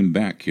when I came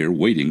back here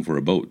waiting for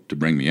a boat to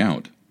bring me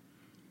out.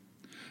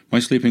 My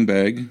sleeping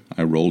bag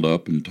I rolled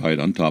up and tied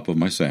on top of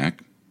my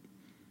sack.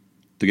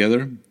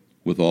 Together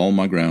with all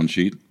my ground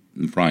sheet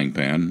and frying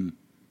pan,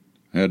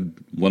 I had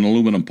 1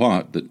 aluminum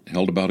pot that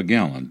held about a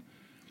gallon,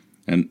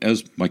 and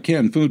as my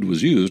canned food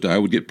was used, I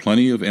would get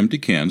plenty of empty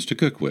cans to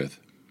cook with.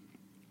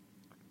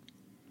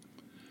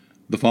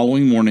 The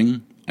following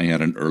morning, I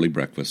had an early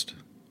breakfast,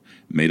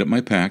 made up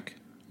my pack,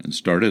 and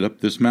started up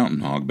this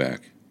mountain hogback.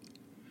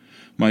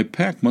 My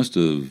pack must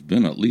have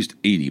been at least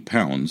 80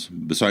 pounds,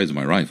 besides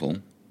my rifle.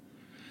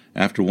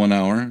 After 1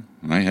 hour,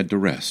 I had to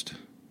rest,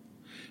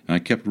 and I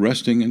kept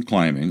resting and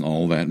climbing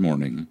all that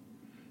morning.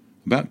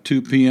 About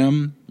 2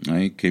 p.m.,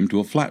 I came to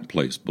a flat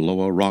place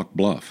below a rock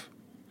bluff.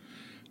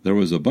 There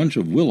was a bunch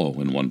of willow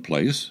in one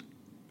place.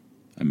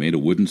 I made a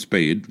wooden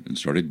spade and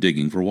started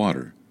digging for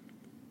water.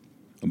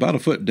 About a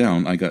foot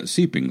down, I got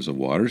seepings of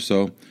water,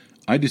 so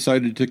I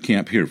decided to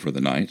camp here for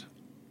the night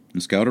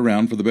and scout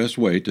around for the best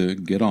way to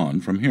get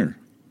on from here.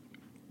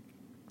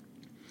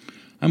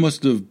 I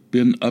must have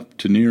been up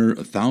to near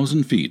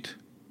 1,000 feet.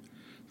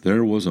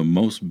 There was a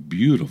most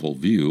beautiful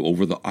view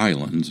over the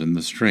islands and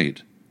the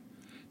strait.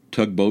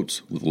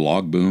 Tugboats with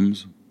log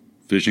booms,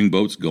 fishing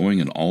boats going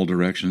in all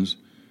directions.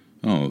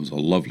 Oh, it was a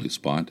lovely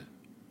spot.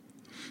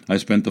 I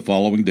spent the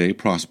following day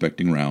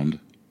prospecting round,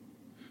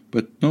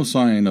 but no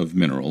sign of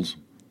minerals.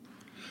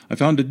 I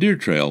found a deer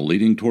trail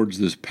leading towards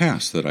this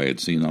pass that I had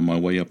seen on my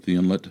way up the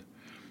inlet.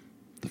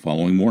 The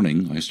following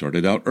morning, I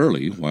started out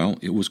early while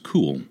it was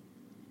cool.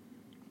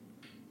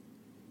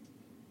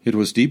 It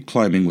was steep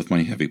climbing with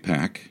my heavy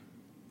pack.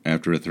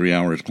 After a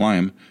 3-hour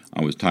climb,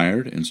 I was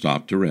tired and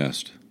stopped to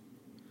rest.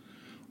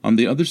 On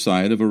the other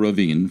side of a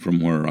ravine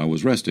from where I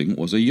was resting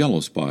was a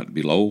yellow spot.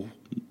 Below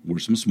were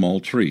some small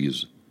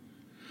trees.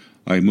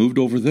 I moved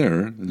over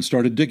there and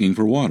started digging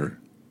for water.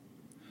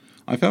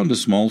 I found a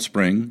small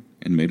spring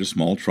and made a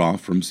small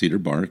trough from cedar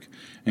bark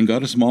and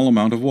got a small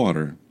amount of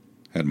water,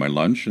 had my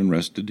lunch and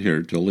rested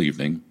here till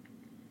evening.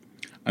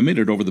 I made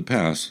it over the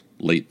pass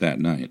late that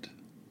night.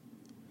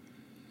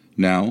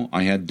 Now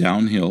I had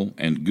downhill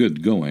and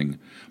good going,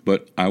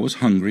 but I was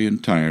hungry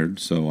and tired,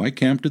 so I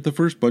camped at the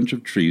first bunch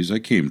of trees I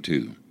came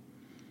to.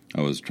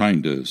 I was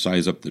trying to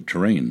size up the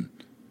terrain.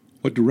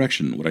 What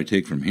direction would I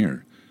take from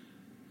here?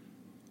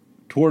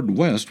 Toward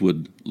west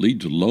would lead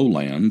to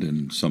lowland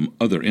and some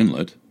other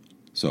inlet,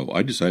 so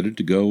I decided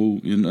to go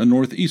in a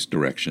northeast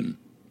direction.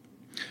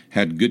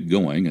 Had good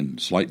going and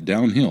slight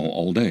downhill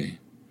all day.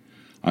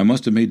 I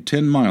must have made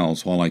 10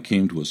 miles while I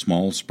came to a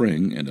small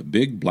spring and a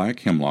big black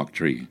hemlock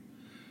tree.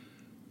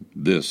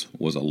 This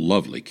was a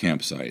lovely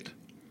campsite.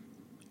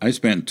 I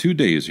spent 2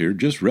 days here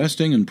just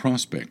resting and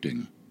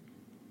prospecting.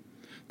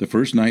 The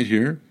first night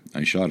here,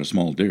 I shot a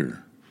small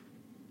deer.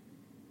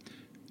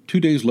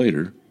 2 days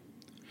later,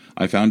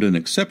 I found an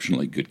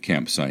exceptionally good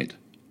campsite.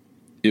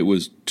 It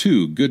was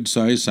 2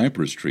 good-sized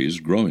cypress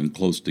trees growing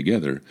close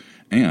together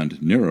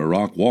and near a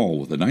rock wall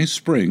with a nice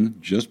spring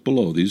just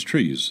below these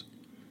trees.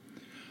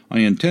 I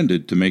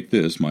intended to make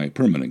this my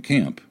permanent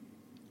camp.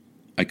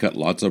 I cut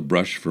lots of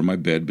brush for my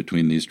bed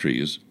between these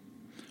trees.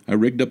 I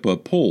rigged up a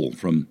pole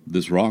from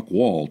this rock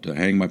wall to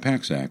hang my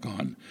pack-sack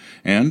on,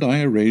 and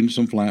I arranged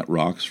some flat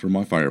rocks for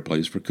my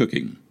fireplace for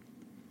cooking.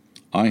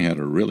 I had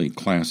a really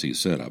classy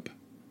setup.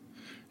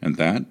 And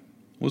that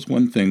was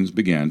when things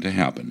began to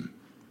happen.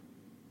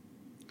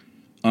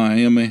 I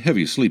am a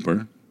heavy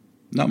sleeper.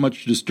 Not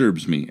much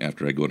disturbs me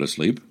after I go to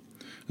sleep,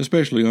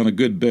 especially on a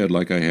good bed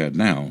like I had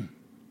now.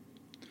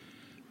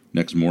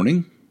 Next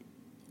morning,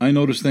 I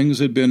noticed things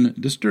had been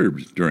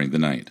disturbed during the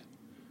night,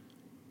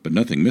 but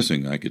nothing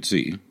missing I could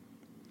see.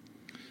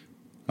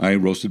 I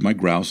roasted my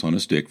grouse on a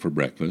stick for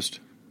breakfast.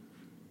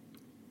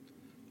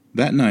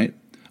 That night,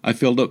 I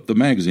filled up the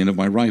magazine of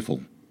my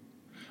rifle.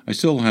 I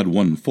still had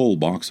 1 full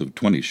box of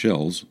 20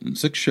 shells and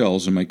 6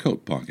 shells in my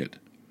coat pocket.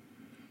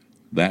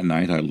 That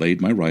night I laid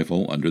my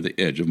rifle under the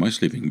edge of my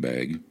sleeping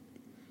bag.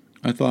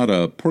 I thought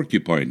a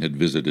porcupine had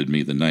visited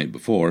me the night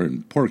before,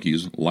 and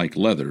porkies like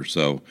leather,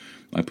 so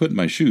I put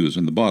my shoes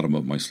in the bottom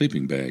of my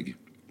sleeping bag.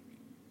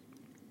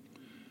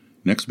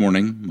 Next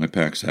morning, my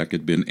pack-sack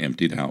had been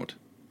emptied out.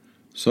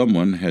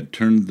 Someone had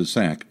turned the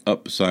sack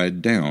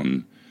upside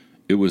down.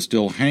 It was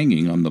still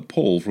hanging on the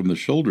pole from the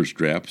shoulder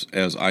straps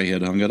as I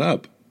had hung it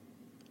up.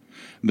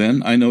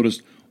 Then I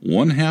noticed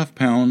 1/2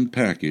 pound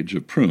package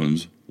of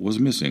prunes was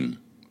missing.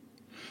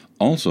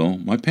 Also,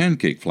 my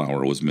pancake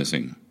flour was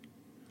missing.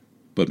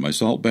 But my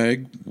salt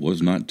bag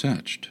was not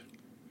touched.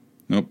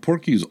 Now,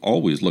 porkies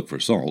always look for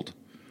salt,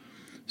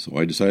 so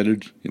I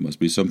decided it must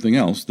be something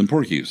else than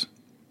porkies.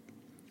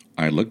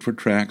 I looked for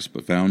tracks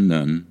but found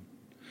none.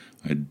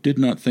 I did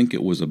not think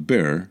it was a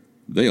bear.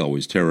 They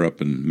always tear up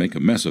and make a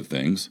mess of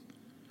things.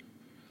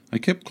 I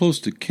kept close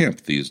to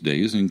camp these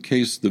days in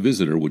case the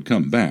visitor would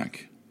come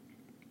back.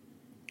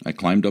 I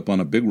climbed up on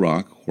a big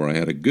rock where I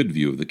had a good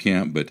view of the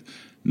camp, but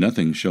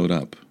nothing showed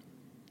up.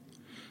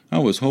 I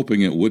was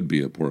hoping it would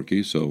be a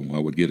porky, so I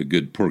would get a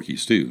good porky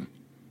stew.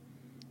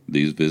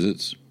 These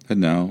visits had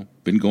now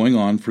been going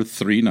on for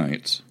 3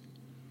 nights.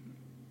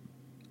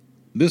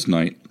 This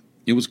night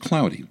it was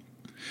cloudy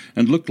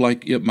and looked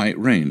like it might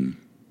rain.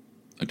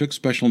 I took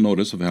special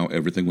notice of how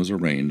everything was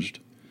arranged.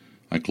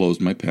 I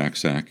closed my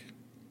pack-sack.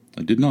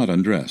 I did not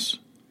undress.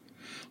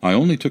 I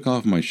only took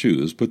off my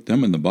shoes, put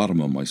them in the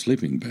bottom of my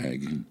sleeping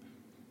bag.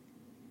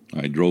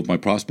 I drove my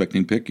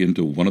prospecting pick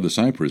into one of the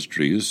cypress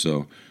trees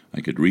so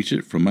I could reach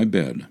it from my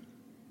bed.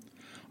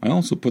 I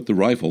also put the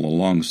rifle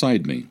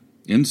alongside me,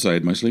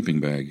 inside my sleeping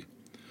bag.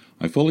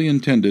 I fully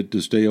intended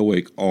to stay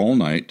awake all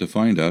night to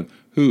find out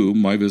who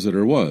my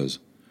visitor was,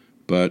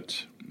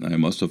 but I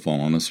must have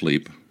fallen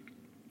asleep.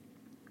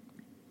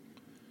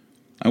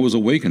 I was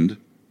awakened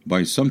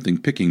by something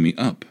picking me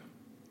up.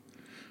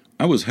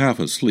 I was half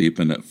asleep,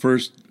 and at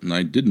first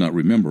I did not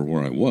remember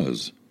where I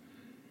was.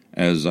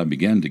 As I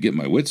began to get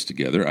my wits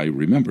together, I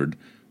remembered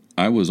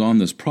I was on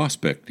this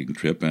prospecting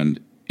trip,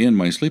 and in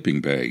my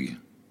sleeping bag.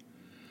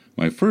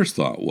 My first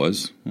thought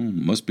was,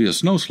 must be a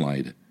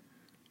snowslide,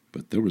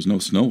 but there was no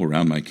snow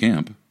around my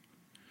camp.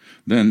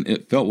 Then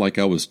it felt like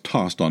I was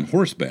tossed on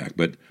horseback,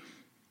 but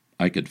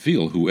I could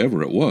feel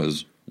whoever it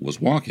was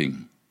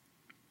walking.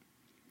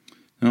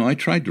 Now, I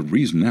tried to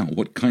reason out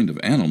what kind of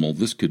animal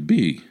this could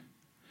be.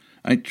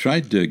 I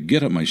tried to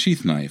get up my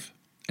sheath knife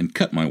and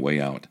cut my way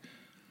out,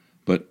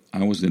 but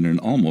I was in an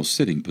almost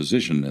sitting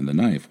position and the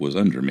knife was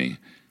under me.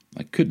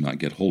 I could not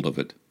get hold of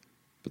it,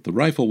 but the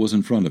rifle was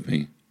in front of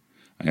me.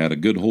 I had a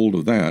good hold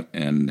of that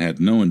and had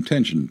no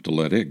intention to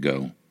let it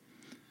go.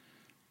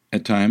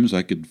 At times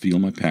I could feel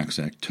my pack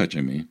sack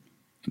touching me.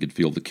 I could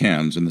feel the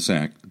cans in the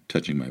sack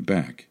touching my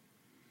back.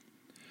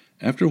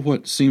 After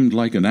what seemed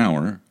like an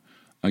hour,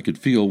 I could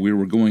feel we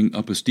were going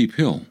up a steep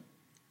hill.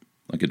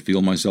 I could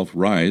feel myself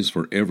rise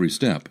for every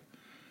step.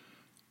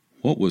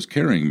 What was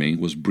carrying me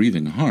was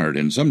breathing hard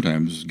and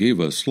sometimes gave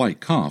a slight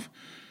cough.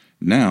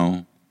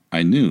 Now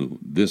I knew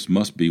this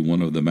must be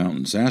one of the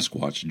mountain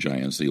Sasquatch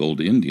giants the old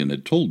Indian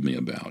had told me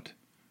about.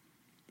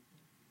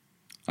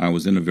 I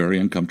was in a very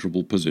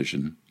uncomfortable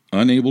position,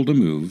 unable to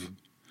move.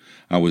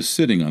 I was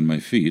sitting on my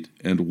feet,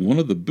 and one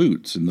of the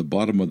boots in the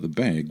bottom of the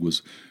bag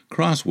was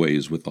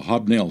crossways with the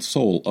hobnail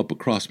sole up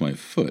across my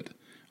foot.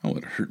 Oh,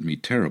 it hurt me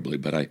terribly,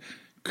 but I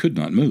could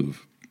not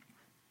move.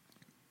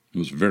 It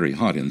was very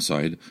hot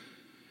inside.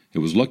 It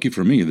was lucky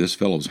for me this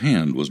fellow's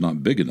hand was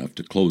not big enough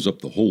to close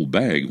up the whole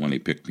bag when he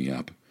picked me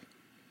up.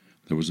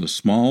 There was a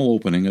small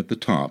opening at the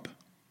top.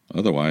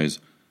 Otherwise,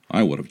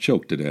 I would have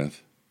choked to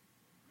death.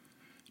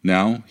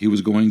 Now he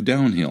was going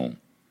downhill.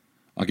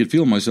 I could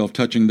feel myself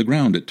touching the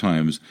ground at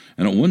times,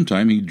 and at one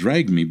time he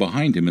dragged me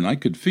behind him, and I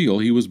could feel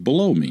he was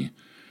below me.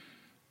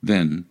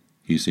 Then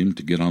he seemed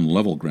to get on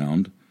level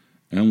ground,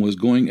 and was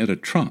going at a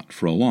trot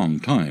for a long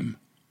time.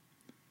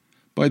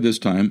 By this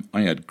time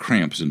I had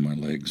cramps in my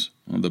legs.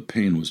 The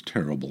pain was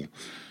terrible.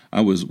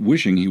 I was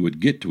wishing he would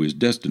get to his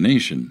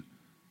destination.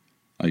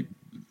 I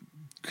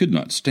could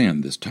not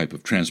stand this type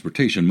of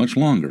transportation much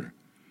longer.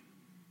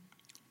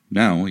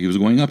 Now he was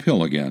going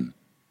uphill again.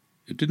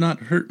 It did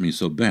not hurt me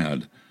so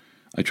bad.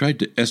 I tried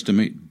to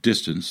estimate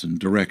distance and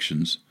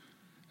directions.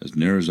 As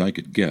near as I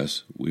could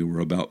guess, we were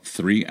about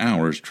 3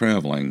 hours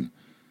traveling.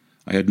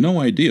 I had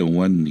no idea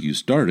when he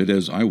started,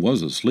 as I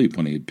was asleep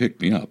when he had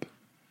picked me up.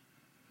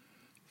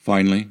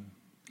 Finally,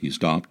 he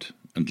stopped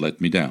and let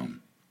me down.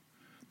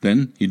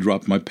 Then he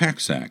dropped my pack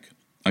sack.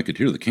 I could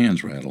hear the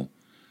cans rattle.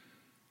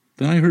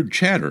 Then I heard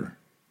chatter,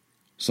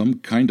 some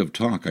kind of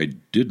talk I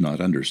did not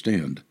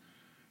understand.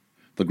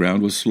 The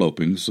ground was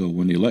sloping, so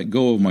when he let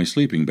go of my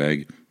sleeping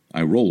bag,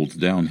 I rolled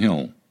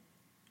downhill.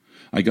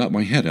 I got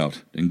my head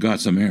out and got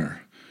some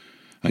air.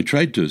 I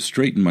tried to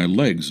straighten my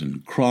legs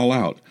and crawl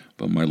out,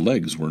 but my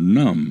legs were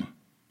numb.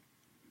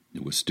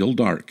 It was still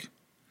dark.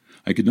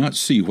 I could not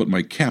see what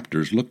my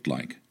captors looked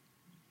like.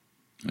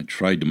 I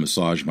tried to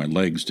massage my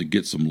legs to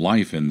get some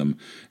life in them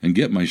and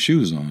get my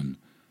shoes on.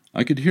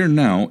 I could hear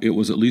now it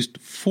was at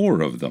least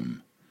 4 of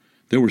them.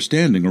 They were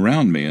standing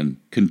around me and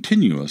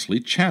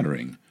continuously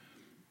chattering.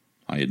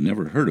 I had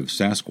never heard of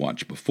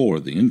Sasquatch before.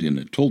 The Indian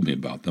had told me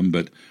about them,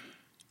 but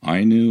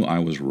I knew I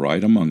was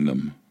right among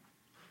them.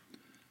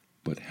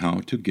 But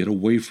how to get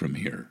away from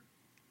here?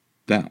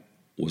 That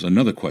was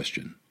another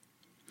question.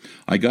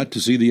 I got to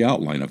see the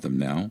outline of them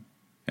now,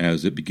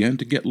 as it began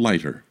to get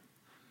lighter.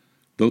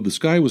 Though the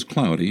sky was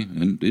cloudy,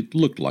 and it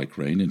looked like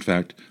rain, in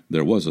fact,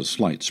 there was a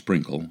slight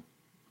sprinkle.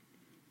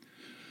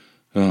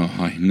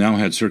 I now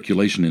had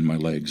circulation in my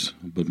legs,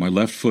 but my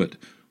left foot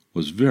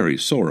was very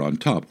sore on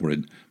top where it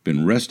had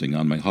been resting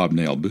on my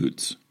hobnail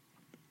boots.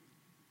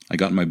 I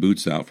got my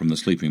boots out from the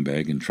sleeping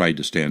bag and tried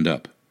to stand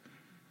up.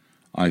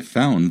 I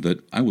found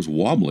that I was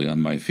wobbly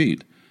on my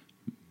feet,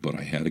 but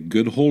I had a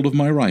good hold of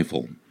my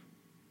rifle.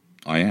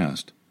 I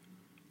asked,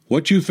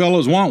 "What you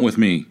fellows want with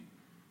me?"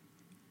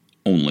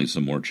 Only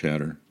some more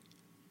chatter.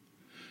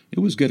 It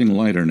was getting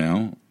lighter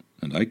now,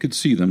 and I could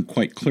see them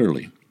quite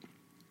clearly.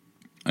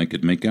 I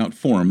could make out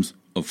forms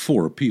of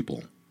 4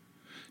 people,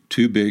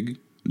 2 big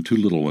and 2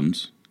 little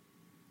ones.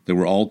 They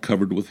were all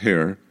covered with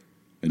hair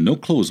and no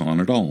clothes on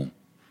at all.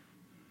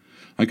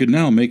 I could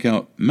now make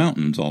out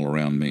mountains all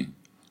around me.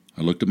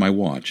 I looked at my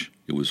watch.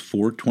 It was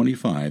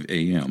 4:25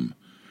 a.m.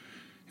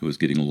 It was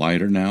getting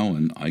lighter now,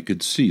 and I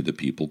could see the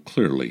people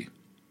clearly.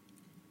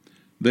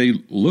 They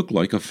looked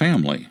like a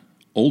family,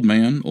 old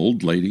man,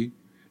 old lady,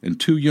 and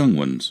 2 young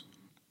ones,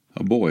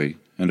 a boy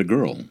and a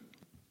girl.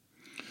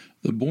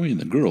 The boy and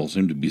the girl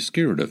seemed to be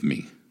scared of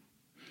me.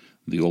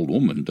 The old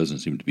woman doesn't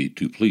seem to be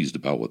too pleased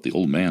about what the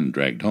old man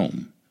dragged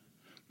home,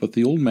 but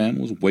the old man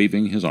was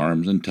waving his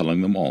arms and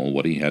telling them all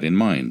what he had in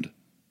mind.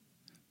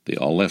 They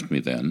all left me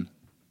then.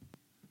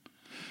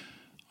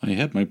 I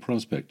had my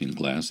prospecting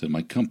glass and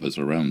my compass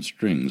around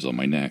strings on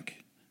my neck,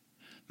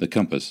 the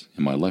compass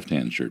in my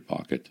left-hand shirt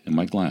pocket and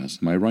my glass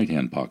in my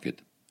right-hand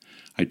pocket.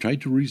 I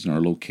tried to reason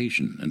our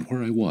location and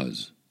where I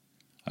was.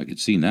 I could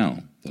see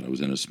now that I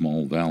was in a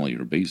small valley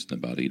or basin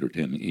about 8 or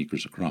 10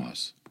 acres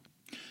across,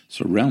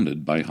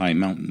 surrounded by high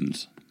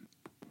mountains.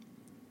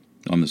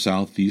 On the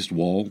southeast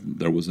wall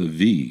there was a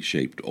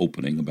V-shaped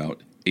opening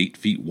about 8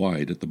 feet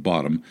wide at the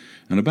bottom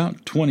and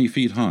about 20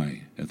 feet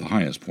high at the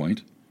highest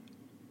point.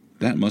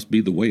 That must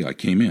be the way I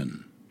came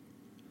in.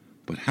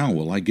 But how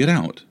will I get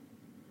out?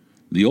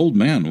 The old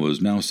man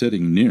was now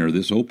sitting near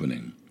this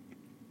opening.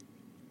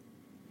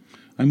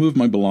 I moved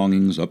my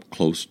belongings up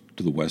close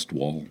to the west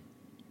wall.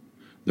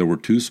 There were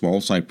 2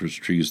 small cypress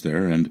trees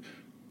there, and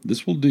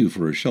this will do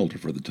for a shelter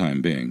for the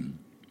time being,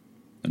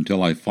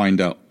 until I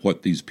find out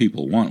what these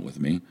people want with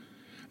me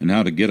and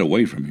how to get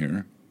away from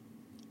here.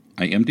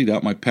 I emptied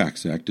out my pack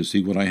sack to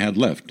see what I had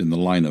left in the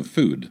line of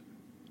food.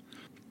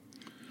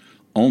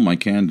 All my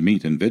canned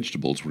meat and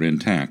vegetables were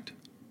intact,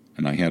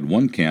 and I had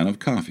 1 can of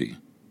coffee.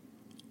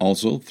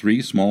 Also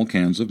 3 small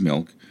cans of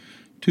milk,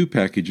 2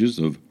 packages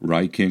of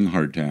Rye King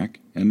hardtack,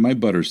 and my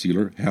butter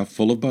sealer half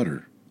full of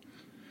butter.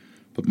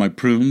 But my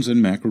prunes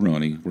and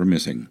macaroni were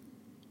missing.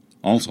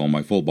 Also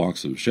my full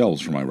box of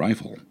shells for my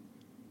rifle.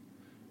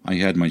 I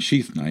had my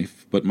sheath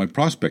knife, but my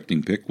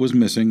prospecting pick was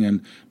missing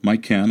and my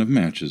can of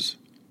matches.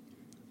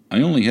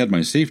 I only had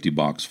my safety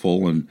box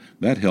full, and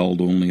that held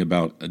only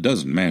about a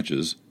dozen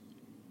matches.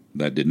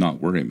 That did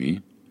not worry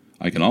me.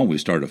 I can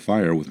always start a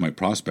fire with my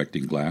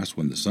prospecting glass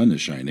when the sun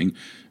is shining,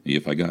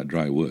 if I got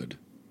dry wood.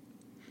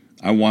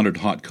 I wanted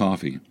hot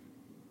coffee,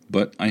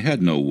 but I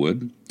had no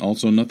wood,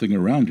 also nothing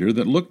around here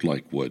that looked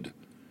like wood.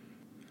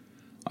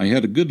 I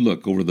had a good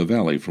look over the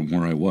valley from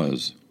where I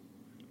was,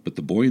 but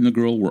the boy and the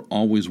girl were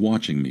always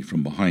watching me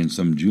from behind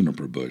some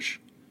juniper bush.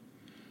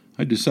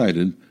 I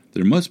decided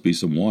there must be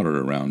some water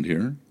around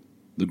here.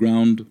 The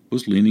ground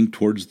was leaning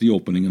towards the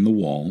opening in the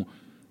wall.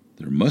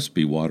 There must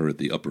be water at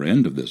the upper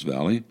end of this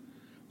valley.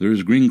 There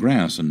is green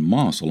grass and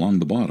moss along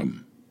the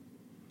bottom.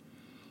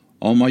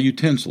 All my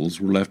utensils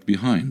were left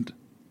behind.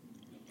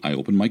 I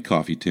opened my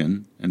coffee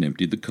tin and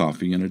emptied the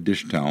coffee in a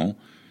dish towel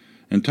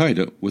and tied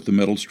it with the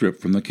metal strip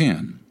from the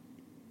can.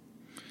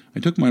 I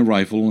took my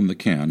rifle and the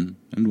can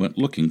and went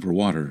looking for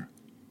water.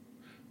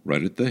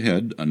 Right at the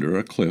head, under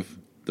a cliff,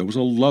 there was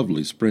a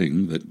lovely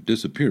spring that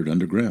disappeared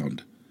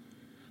underground.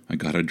 I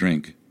got a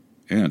drink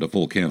and a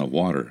full can of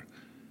water.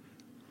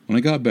 When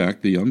I got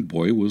back, the young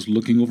boy was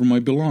looking over my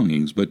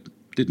belongings, but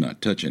did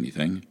not touch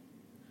anything.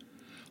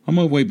 On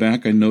my way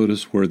back, I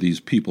noticed where these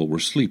people were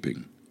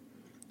sleeping.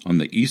 On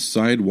the east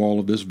side wall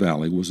of this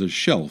valley was a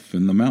shelf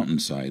in the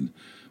mountainside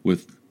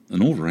with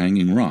an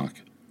overhanging rock,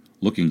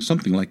 looking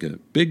something like a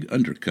big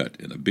undercut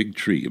in a big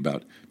tree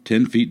about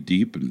 10 feet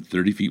deep and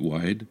 30 feet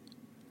wide.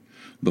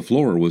 The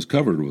floor was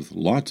covered with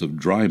lots of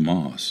dry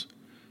moss,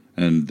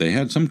 and they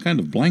had some kind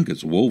of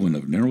blankets woven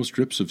of narrow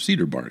strips of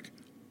cedar bark,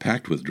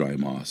 packed with dry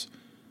moss.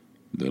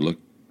 They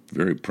looked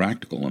very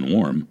practical and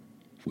warm,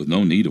 with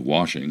no need of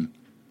washing.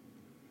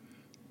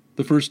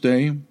 The first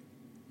day,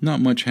 not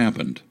much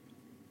happened.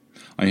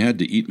 I had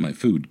to eat my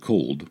food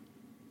cold.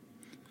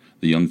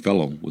 The young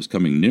fellow was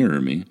coming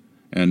nearer me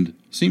and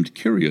seemed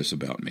curious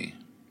about me.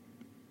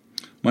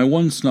 My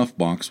 1 snuff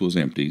box was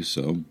empty,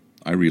 so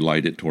I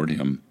relied it toward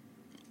him.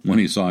 When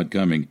he saw it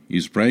coming, he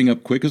sprang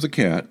up quick as a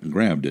cat and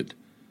grabbed it.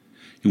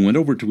 He went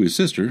over to his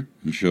sister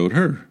and showed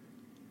her.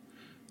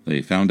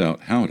 They found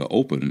out how to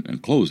open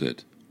and close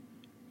it.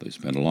 They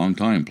spent a long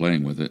time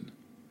playing with it.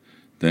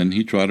 Then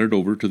he trotted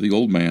over to the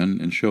old man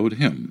and showed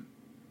him.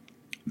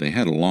 They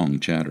had a long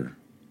chatter.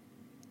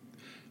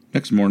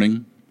 Next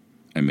morning,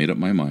 I made up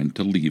my mind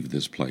to leave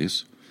this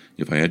place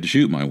if I had to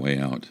shoot my way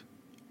out.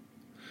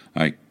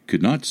 I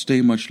could not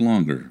stay much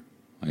longer.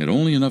 I had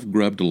only enough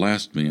grub to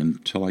last me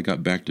until I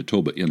got back to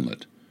Toba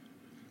Inlet.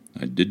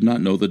 I did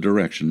not know the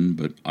direction,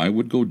 but I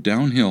would go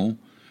downhill,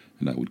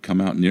 and I would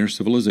come out near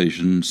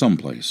civilization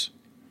someplace.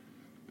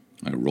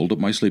 I rolled up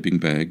my sleeping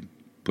bag,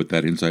 put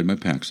that inside my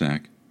pack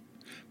sack,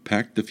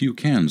 packed the few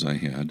cans I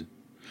had,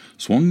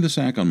 swung the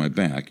sack on my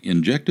back,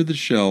 injected the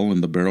shell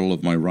in the barrel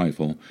of my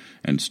rifle,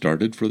 and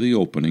started for the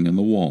opening in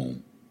the wall.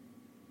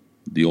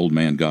 The old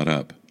man got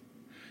up,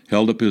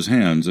 held up his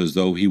hands as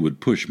though he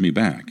would push me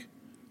back.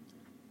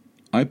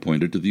 I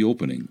pointed to the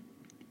opening.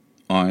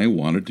 I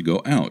wanted to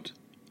go out,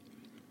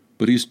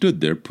 but he stood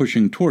there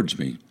pushing towards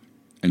me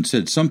and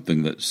said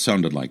something that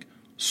sounded like,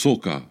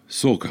 "Soka,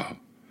 soka."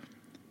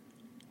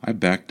 I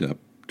backed up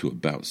to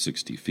about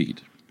 60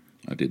 feet.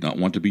 I did not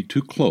want to be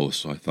too close,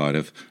 so I thought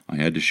if I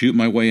had to shoot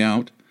my way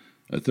out,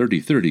 a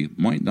 30-30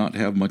 might not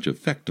have much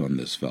effect on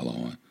this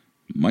fellow.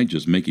 It might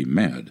just make him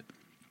mad.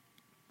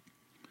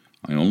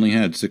 I only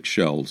had 6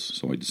 shells,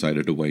 so I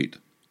decided to wait.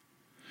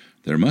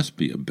 There must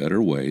be a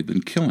better way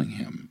than killing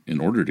him in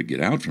order to get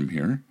out from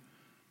here.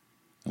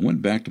 I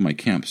went back to my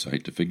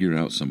campsite to figure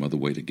out some other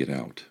way to get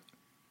out.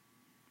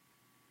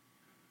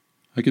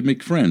 I could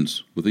make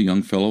friends with the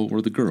young fellow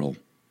or the girl.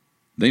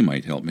 They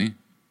might help me.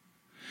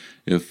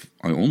 If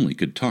I only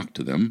could talk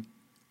to them.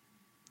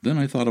 Then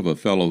I thought of a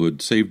fellow who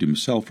had saved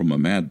himself from a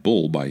mad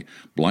bull by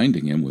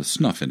blinding him with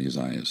snuff in his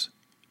eyes.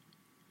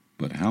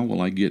 But how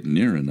will I get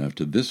near enough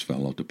to this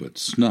fellow to put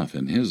snuff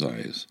in his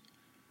eyes?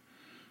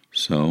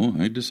 So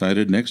I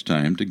decided next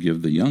time to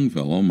give the young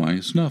fellow my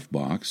snuff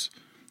box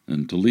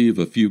and to leave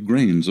a few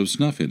grains of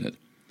snuff in it.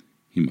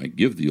 He might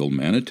give the old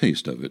man a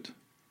taste of it.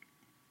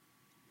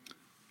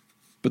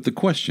 But the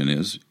question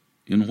is,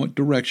 in what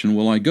direction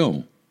will I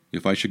go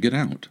if I should get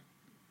out?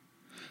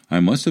 I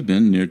must have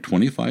been near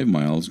 25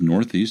 miles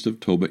northeast of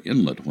Toba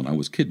Inlet when I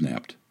was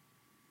kidnapped.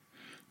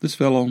 This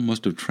fellow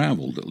must have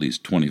traveled at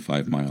least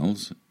 25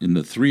 miles in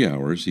the 3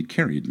 hours he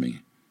carried me.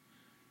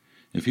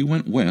 If he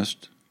went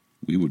west,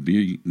 we would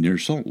be near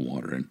salt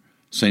water, and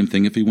same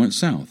thing if he went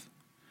south.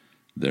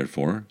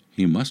 Therefore,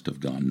 he must have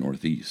gone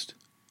northeast.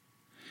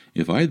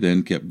 If I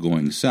then kept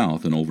going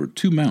south and over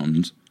 2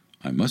 mountains,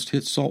 I must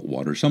hit salt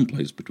water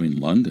someplace between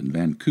Lund and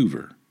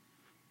Vancouver.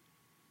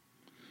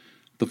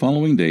 The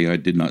following day I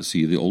did not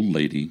see the old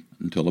lady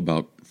until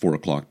about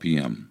 4:00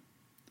 p.m.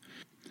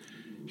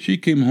 She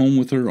came home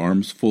with her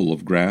arms full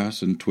of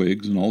grass and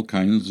twigs and all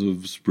kinds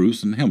of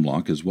spruce and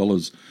hemlock, as well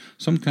as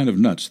some kind of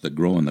nuts that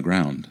grow in the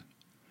ground.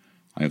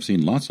 I have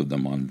seen lots of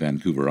them on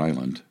Vancouver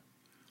Island.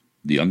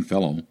 The young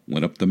fellow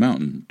went up the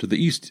mountain to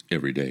the east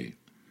every day,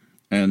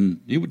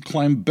 and he would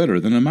climb better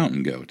than a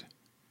mountain goat.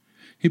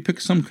 He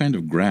picked some kind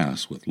of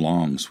grass with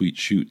long, sweet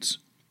shoots.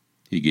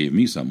 He gave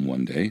me some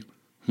one day.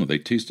 Well, they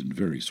tasted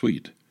very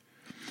sweet.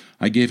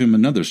 I gave him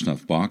another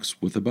snuff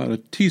box with about a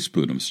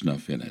teaspoon of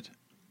snuff in it.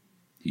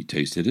 He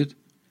tasted it,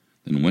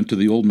 then went to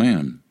the old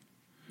man.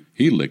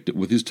 He licked it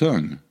with his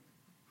tongue.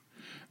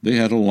 They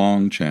had a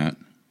long chat.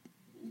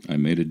 I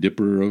made a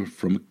dipper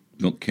from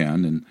a milk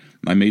can, and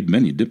I made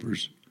many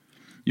dippers.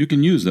 You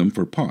can use them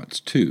for pots,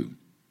 too.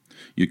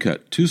 You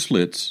cut 2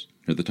 slits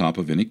near the top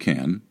of any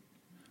can,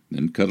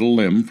 then cut a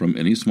limb from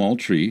any small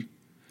tree,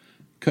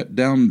 cut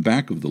down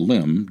back of the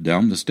limb,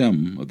 down the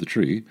stem of the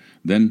tree,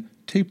 then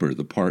taper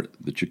the part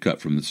that you cut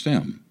from the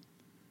stem.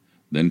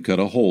 Then cut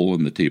a hole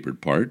in the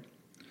tapered part,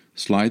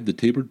 slide the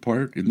tapered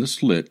part in the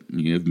slit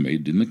you have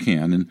made in the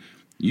can, and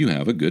you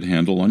have a good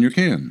handle on your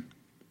can.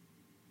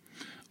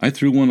 I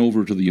threw one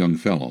over to the young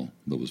fellow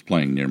that was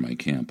playing near my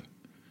camp.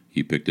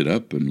 He picked it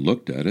up and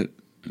looked at it,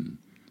 and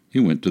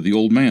he went to the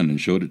old man and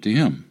showed it to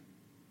him.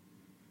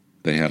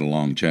 They had a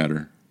long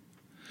chatter.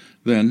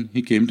 Then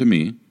he came to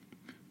me,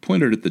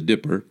 pointed at the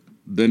dipper,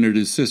 then at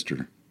his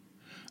sister.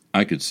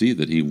 I could see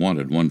that he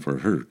wanted one for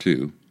her,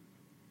 too.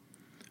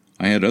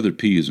 I had other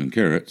peas and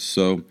carrots,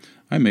 so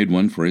I made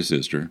one for his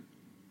sister.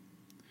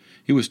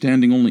 He was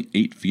standing only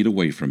 8 feet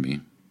away from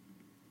me.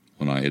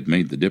 When I had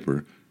made the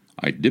dipper,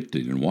 I dipped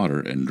it in water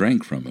and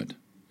drank from it.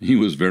 He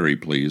was very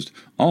pleased,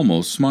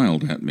 almost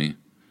smiled at me.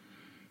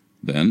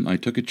 Then I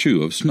took a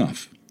chew of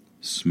snuff,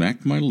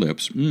 smacked my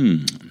lips,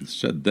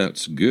 said,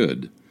 "That's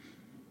good."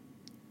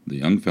 The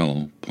young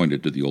fellow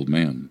pointed to the old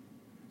man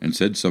and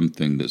said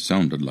something that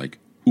sounded like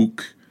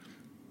ook.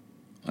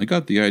 I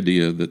got the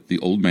idea that the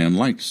old man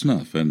liked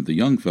snuff, and the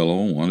young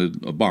fellow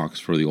wanted a box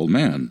for the old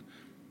man.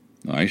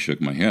 I shook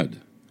my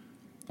head.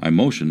 I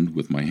motioned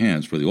with my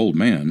hands for the old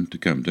man to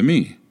come to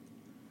me.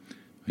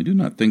 I do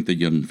not think the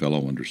young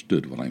fellow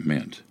understood what I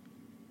meant.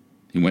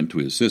 He went to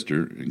his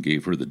sister and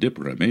gave her the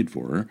dipper I made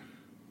for her.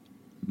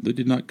 They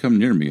did not come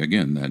near me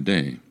again that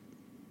day.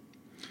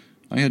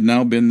 I had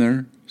now been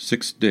there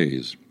 6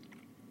 days,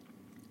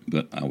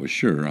 but I was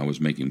sure I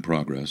was making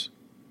progress.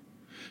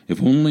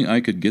 If only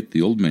I could get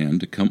the old man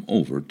to come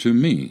over to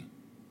me.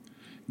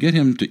 Get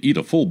him to eat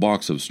a full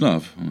box of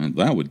snuff,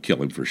 that would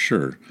kill him for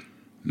sure,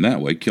 and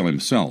that way kill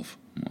himself.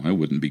 I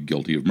wouldn't be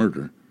guilty of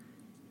murder.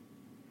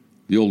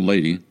 The old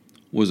lady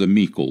was a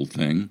meek old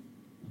thing.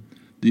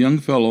 The young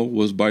fellow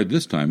was by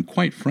this time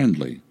quite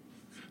friendly.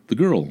 The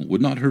girl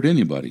would not hurt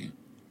anybody.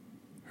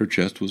 Her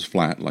chest was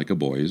flat like a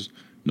boy's,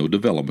 no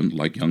development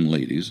like young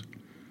ladies'.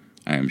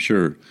 I am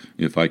sure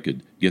if I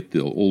could get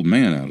the old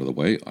man out of the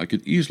way, I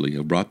could easily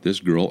have brought this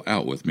girl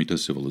out with me to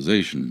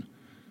civilization.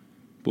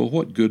 But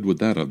what good would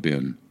that have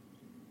been?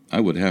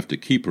 I would have to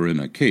keep her in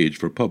a cage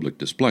for public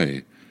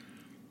display.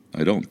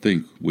 I don't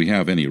think we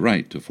have any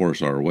right to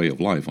force our way of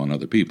life on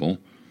other people,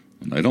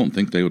 and I don't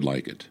think they would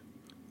like it.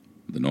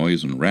 The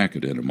noise and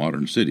racket in a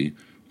modern city,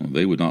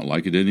 they would not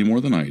like it any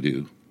more than I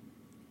do.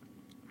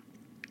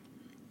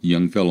 The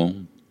young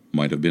fellow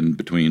might have been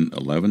between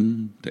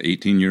 11 to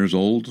 18 years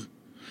old,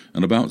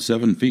 and about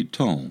 7 feet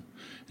tall,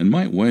 and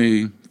might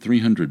weigh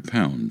 300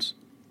 pounds.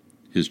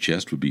 His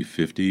chest would be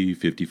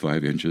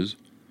 55 inches.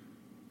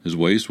 His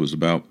waist was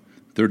about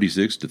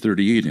 36 to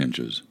 38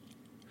 inches.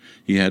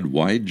 He had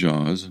wide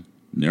jaws,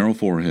 narrow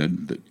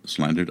forehead that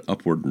slanted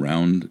upward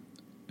round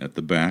at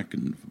the back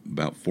and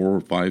about 4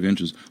 or 5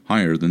 inches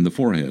higher than the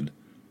forehead.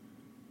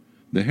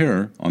 The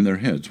hair on their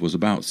heads was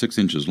about 6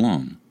 inches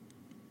long.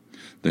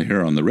 The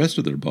hair on the rest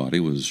of their body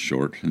was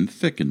short and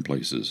thick in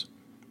places.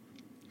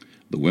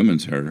 The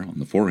women's hair on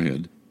the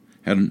forehead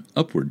had an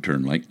upward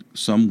turn like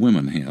some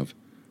women have.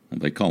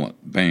 They call it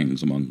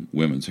bangs among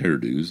women's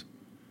hairdos.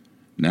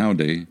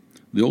 Nowadays,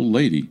 the old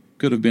lady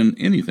could have been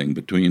anything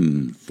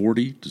between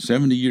 40 to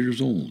 70 years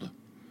old.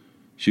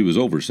 She was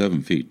over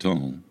 7 feet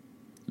tall.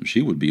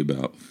 She would be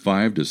about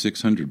 500 to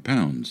 600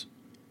 pounds.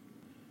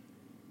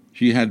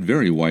 She had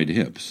very wide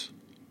hips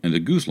and a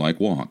goose-like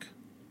walk.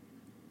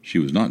 She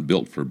was not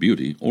built for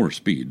beauty or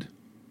speed.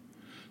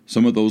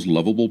 Some of those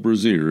lovable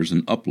brassieres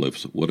and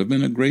uplifts would have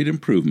been a great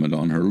improvement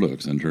on her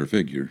looks and her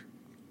figure.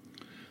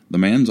 The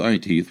man's eye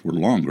teeth were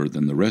longer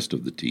than the rest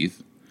of the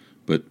teeth,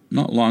 but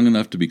not long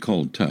enough to be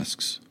called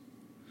tusks.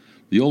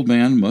 The old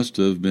man must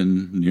have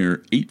been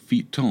near 8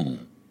 feet tall,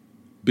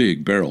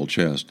 big barrel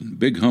chest and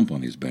big hump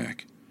on his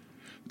back,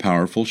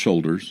 powerful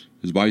shoulders.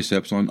 His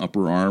biceps on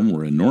upper arm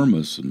were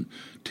enormous and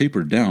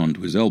tapered down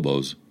to his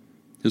elbows.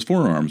 His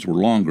forearms were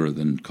longer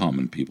than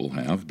common people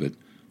have, but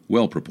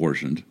well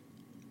proportioned.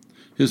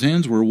 His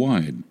hands were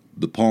wide.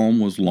 The palm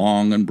was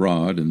long and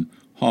broad and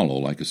hollow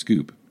like a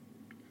scoop.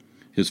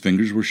 His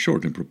fingers were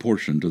short in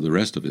proportion to the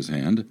rest of his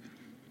hand.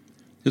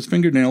 His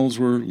fingernails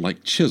were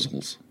like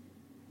chisels.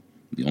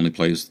 The only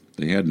place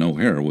they had no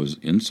hair was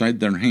inside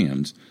their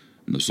hands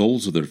and the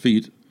soles of their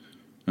feet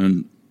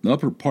and the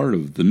upper part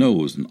of the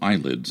nose and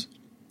eyelids.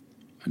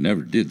 I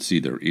never did see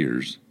their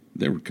ears.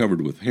 They were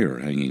covered with hair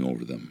hanging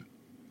over them.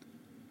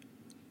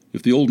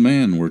 If the old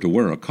man were to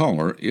wear a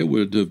collar, it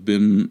would have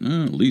been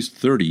at least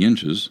 30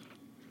 inches.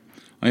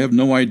 I have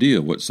no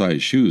idea what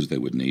size shoes they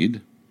would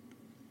need.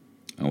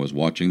 I was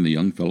watching the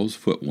young fellow's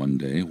foot one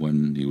day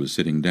when he was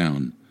sitting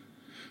down.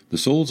 The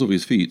soles of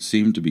his feet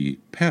seemed to be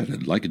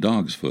padded like a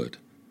dog's foot,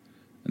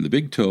 and the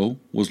big toe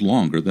was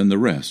longer than the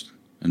rest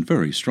and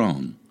very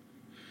strong.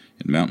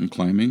 In mountain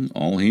climbing,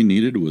 all he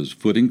needed was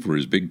footing for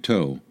his big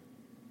toe.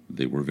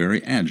 They were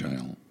very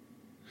agile.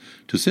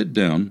 To sit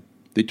down,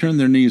 they turned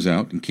their knees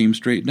out and came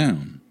straight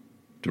down.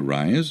 To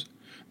rise,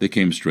 they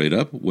came straight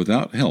up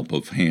without help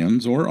of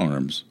hands or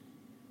arms.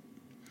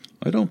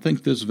 I don't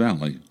think this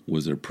valley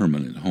was their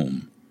permanent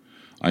home.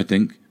 I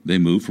think they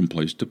moved from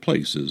place to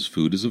place as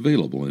food is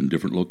available in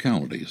different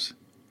localities.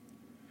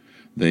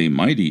 They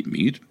might eat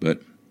meat,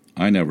 but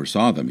I never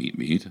saw them eat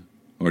meat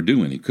or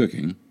do any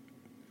cooking.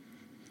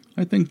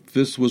 I think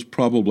this was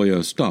probably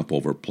a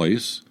stopover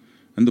place,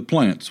 and the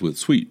plants with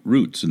sweet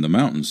roots in the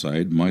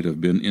mountainside might have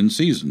been in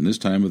season this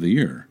time of the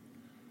year.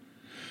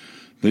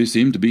 They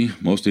seem to be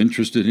most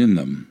interested in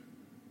them,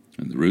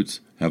 and the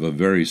roots have a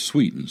very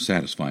sweet and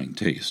satisfying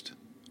taste.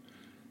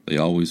 They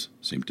always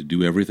seemed to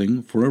do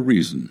everything for a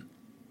reason,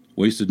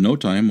 wasted no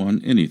time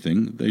on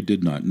anything they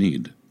did not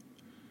need.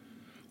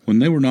 When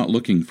they were not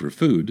looking for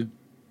food,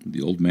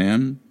 the old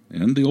man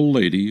and the old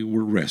lady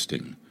were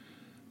resting,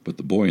 but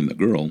the boy and the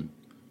girl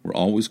were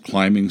always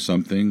climbing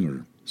something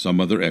or some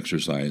other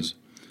exercise.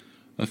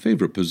 A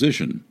favorite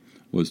position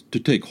was to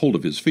take hold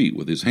of his feet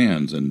with his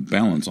hands and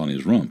balance on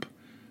his rump,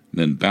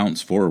 then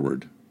bounce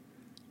forward.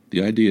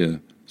 The idea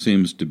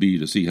seems to be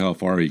to see how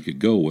far he could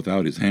go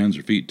without his hands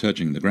or feet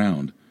touching the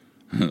ground.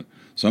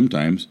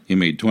 Sometimes he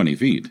made 20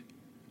 feet.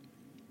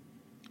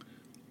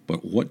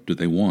 But what do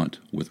they want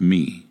with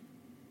me?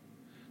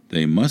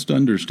 They must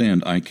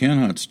understand I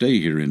cannot stay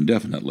here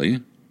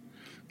indefinitely.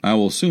 I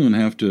will soon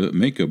have to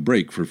make a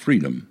break for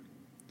freedom.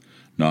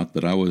 Not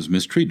that I was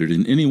mistreated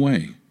in any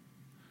way.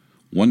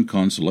 One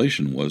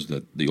consolation was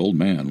that the old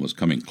man was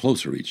coming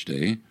closer each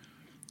day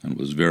and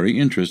was very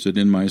interested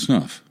in my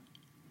snuff.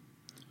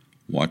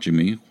 Watching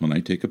me when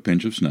I take a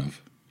pinch of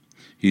snuff,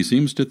 he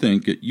seems to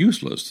think it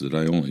useless that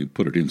I only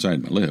put it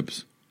inside my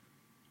lips.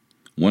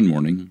 One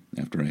morning,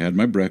 after I had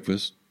my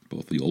breakfast,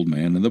 both the old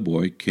man and the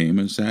boy came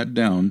and sat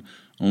down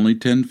only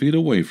 10 feet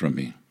away from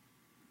me.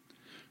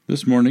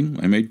 This morning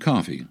I made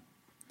coffee.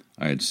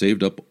 I had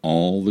saved up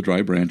all the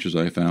dry branches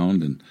I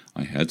found, and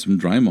I had some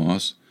dry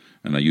moss,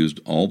 and I used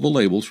all the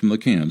labels from the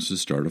cans to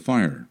start a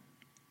fire.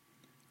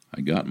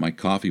 I got my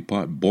coffee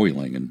pot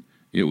boiling, and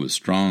it was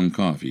strong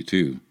coffee,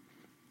 too,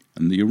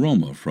 and the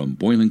aroma from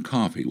boiling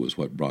coffee was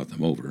what brought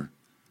them over.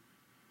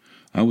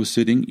 I was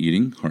sitting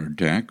eating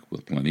hardtack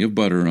with plenty of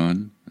butter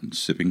on and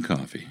sipping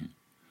coffee.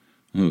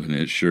 Oh, and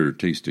it sure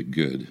tasted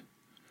good.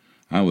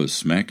 I was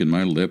smacking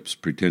my lips,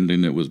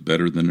 pretending it was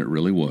better than it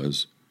really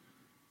was.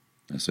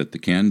 I set the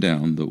can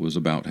down that was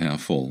about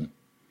half full.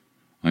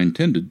 I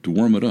intended to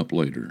warm it up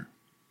later.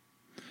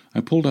 I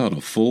pulled out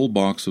a full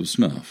box of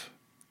snuff,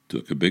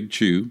 took a big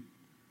chew.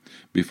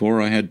 Before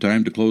I had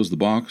time to close the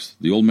box,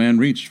 the old man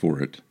reached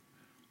for it.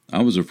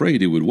 I was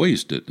afraid he would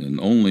waste it and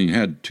only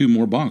had 2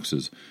 more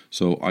boxes,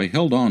 so I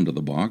held on to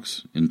the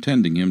box,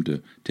 intending him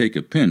to take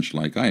a pinch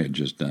like I had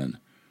just done.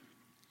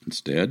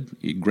 Instead,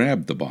 he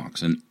grabbed the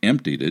box and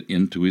emptied it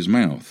into his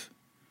mouth,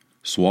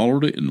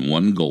 swallowed it in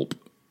one gulp.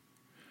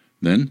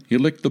 Then he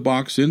licked the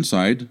box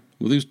inside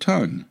with his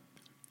tongue.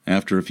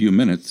 After a few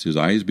minutes, his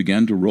eyes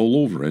began to roll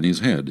over in his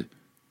head.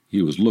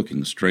 He was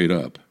looking straight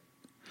up.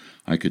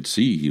 I could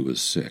see he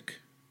was sick.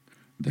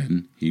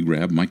 Then he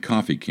grabbed my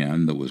coffee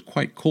can that was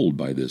quite cold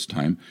by this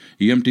time.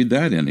 He emptied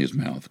that in his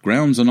mouth,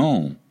 grounds and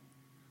all.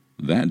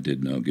 That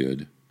did no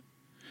good.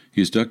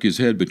 He stuck his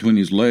head between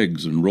his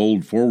legs and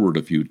rolled forward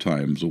a few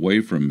times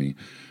away from me.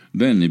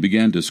 Then he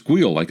began to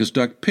squeal like a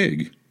stuck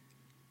pig.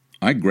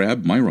 I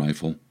grabbed my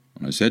rifle,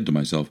 and I said to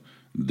myself,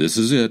 "This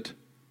is it.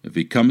 If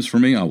he comes for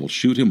me, I will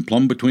shoot him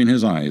plumb between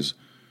his eyes."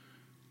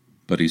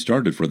 But he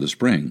started for the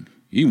spring.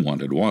 He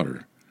wanted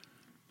water.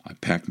 I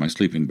packed my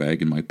sleeping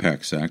bag in my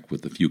pack sack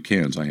with the few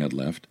cans I had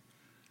left.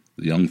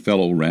 The young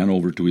fellow ran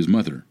over to his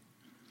mother.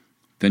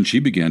 Then she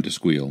began to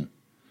squeal.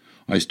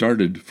 I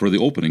started for the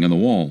opening in the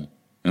wall,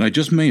 and I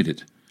just made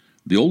it.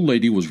 The old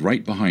lady was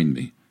right behind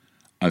me.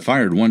 I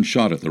fired one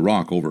shot at the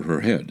rock over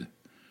her head.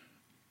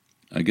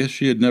 I guess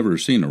she had never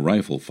seen a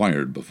rifle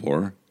fired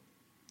before.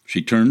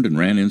 She turned and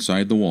ran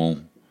inside the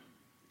wall.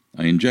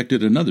 I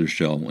injected another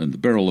shell in the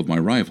barrel of my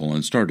rifle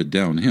and started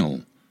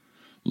downhill,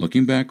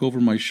 looking back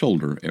over my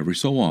shoulder every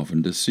so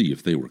often to see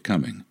if they were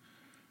coming.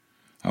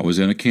 I was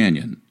in a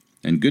canyon,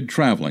 and good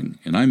traveling,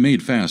 and I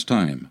made fast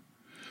time.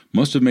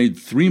 Must have made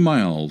 3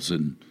 miles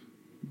in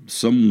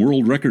some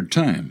world record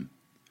time.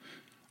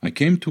 I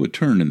came to a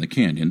turn in the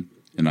canyon,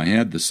 and I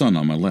had the sun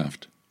on my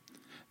left.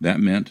 That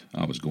meant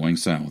I was going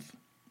south,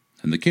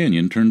 and the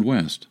canyon turned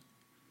west.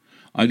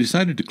 I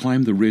decided to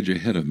climb the ridge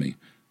ahead of me.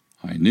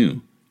 I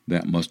knew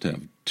that must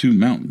have 2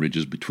 mountain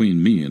ridges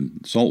between me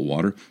and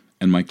Saltwater,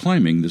 and by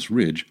climbing this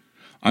ridge,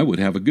 I would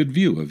have a good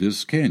view of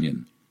this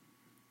canyon,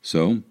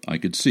 so I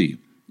could see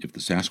if the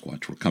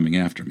Sasquatch were coming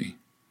after me.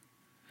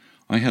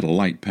 I had a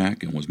light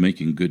pack and was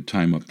making good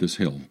time up this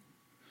hill.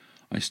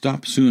 I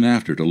stopped soon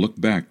after to look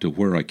back to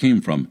where I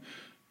came from,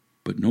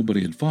 but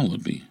nobody had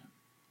followed me.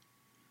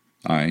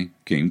 I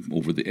came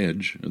over the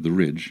edge of the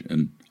ridge,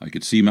 and I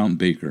could see Mount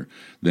Baker.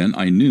 Then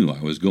I knew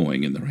I was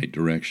going in the right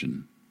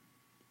direction.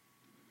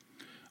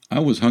 I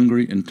was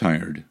hungry and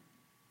tired.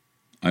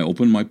 I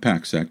opened my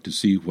pack sack to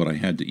see what I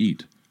had to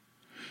eat.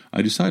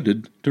 I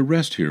decided to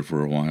rest here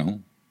for a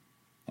while.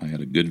 I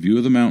had a good view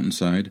of the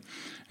mountainside,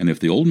 and if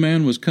the old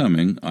man was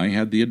coming, I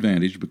had the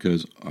advantage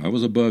because I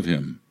was above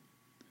him.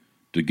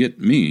 To get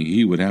me,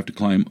 he would have to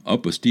climb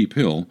up a steep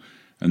hill,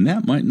 and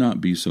that might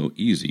not be so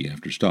easy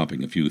after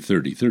stopping a few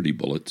 30-30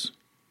 bullets.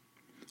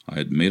 I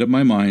had made up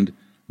my mind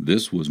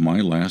this was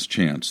my last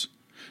chance,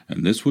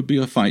 and this would be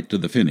a fight to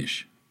the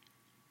finish.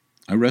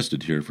 I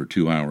rested here for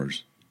 2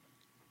 hours.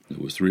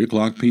 It was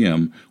 3:00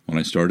 p.m. when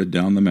I started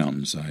down the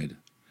mountainside.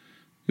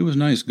 It was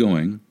nice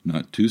going,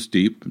 not too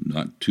steep,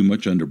 not too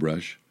much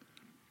underbrush.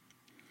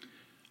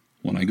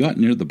 When I got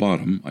near the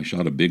bottom, I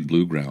shot a big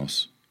blue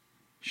grouse.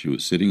 She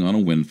was sitting on a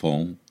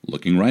windfall,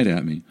 looking right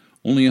at me,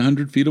 only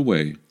 100 feet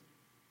away.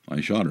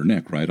 I shot her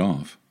neck right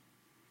off.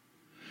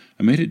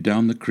 I made it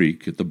down the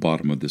creek at the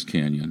bottom of this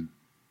canyon.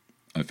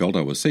 I felt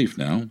I was safe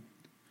now.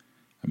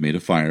 I made a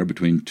fire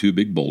between 2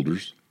 big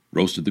boulders,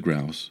 roasted the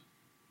grouse.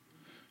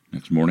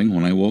 Next morning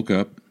when I woke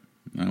up,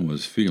 I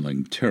was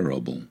feeling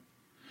terrible.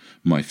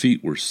 My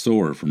feet were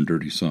sore from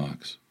dirty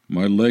socks.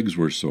 My legs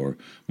were sore.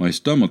 My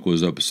stomach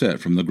was upset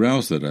from the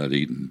grouse that I'd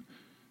eaten.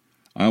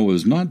 I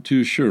was not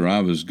too sure I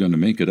was going to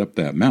make it up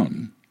that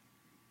mountain.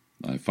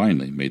 I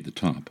finally made the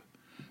top,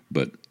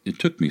 but it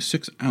took me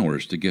 6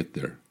 hours to get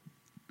there.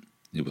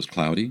 It was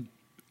cloudy,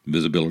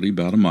 visibility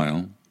about a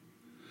mile.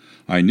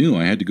 I knew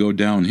I had to go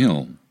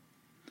downhill.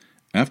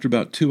 After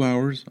about 2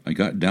 hours, I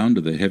got down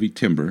to the heavy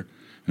timber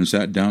and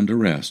sat down to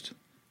rest.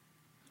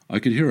 I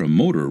could hear a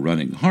motor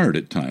running hard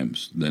at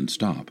times, then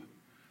stop.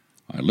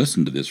 I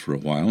listened to this for a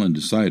while and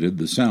decided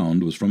the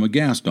sound was from a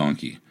gas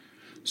donkey.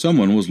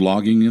 Someone was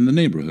logging in the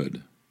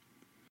neighborhood.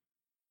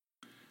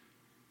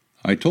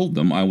 I told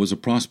them I was a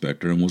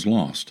prospector and was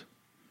lost.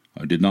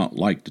 I did not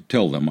like to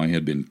tell them I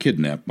had been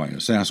kidnapped by a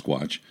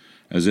Sasquatch,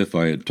 as if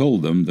I had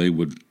told them they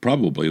would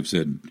probably have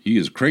said, "He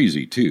is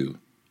crazy, too."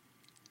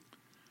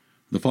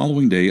 The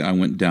following day I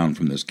went down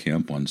from this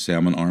camp on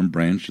Salmon Arm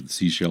Branch of the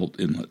Seashell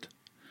Inlet.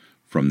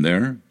 From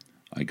there,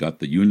 I got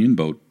the Union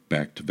boat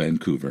back to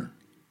Vancouver.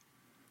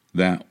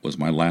 That was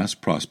my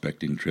last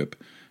prospecting trip,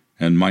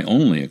 and my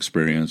only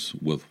experience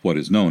with what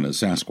is known as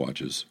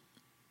Sasquatches.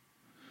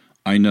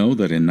 I know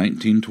that in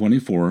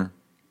 1924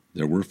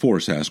 there were 4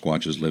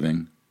 Sasquatches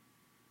living.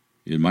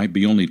 It might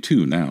be only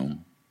 2 now.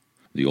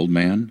 The old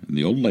man and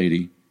the old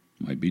lady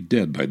might be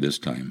dead by this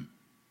time.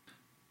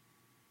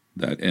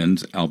 That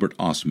ends Albert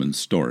Osman's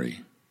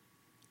story.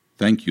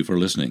 Thank you for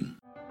listening.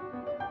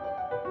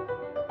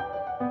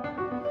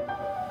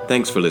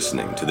 Thanks for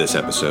listening to this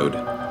episode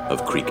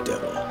of Creek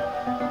Devil.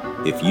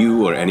 If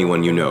you or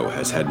anyone you know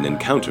has had an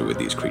encounter with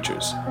these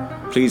creatures,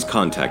 please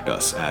contact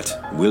us at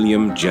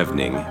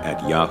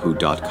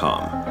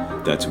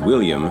williamjevning@yahoo.com. That's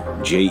William,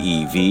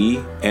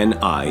 Jevning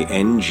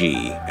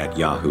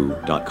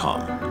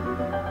 @yahoo.com.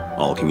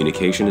 All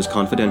communication is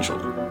confidential.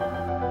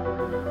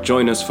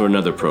 Join us for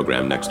another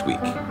program next week.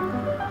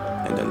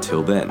 And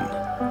until then,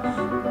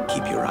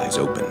 keep your eyes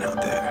open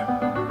out there.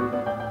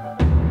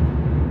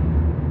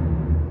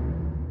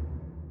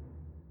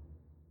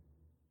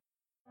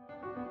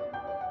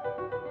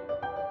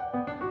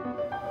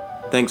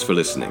 Thanks for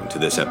listening to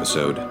this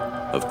episode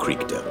of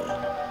Creek Devil.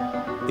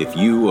 If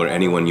you or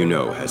anyone you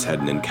know has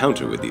had an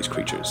encounter with these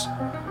creatures,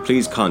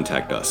 please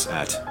contact us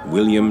at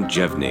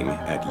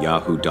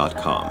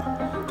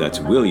williamjevning@yahoo.com.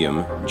 That's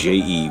William,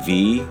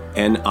 Jevning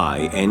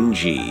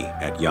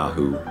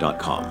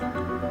 @yahoo.com.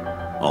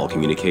 All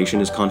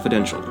communication is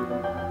confidential.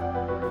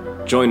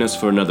 Join us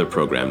for another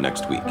program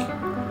next week.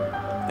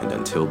 And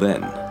until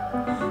then,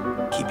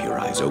 keep your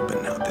eyes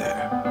open out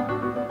there.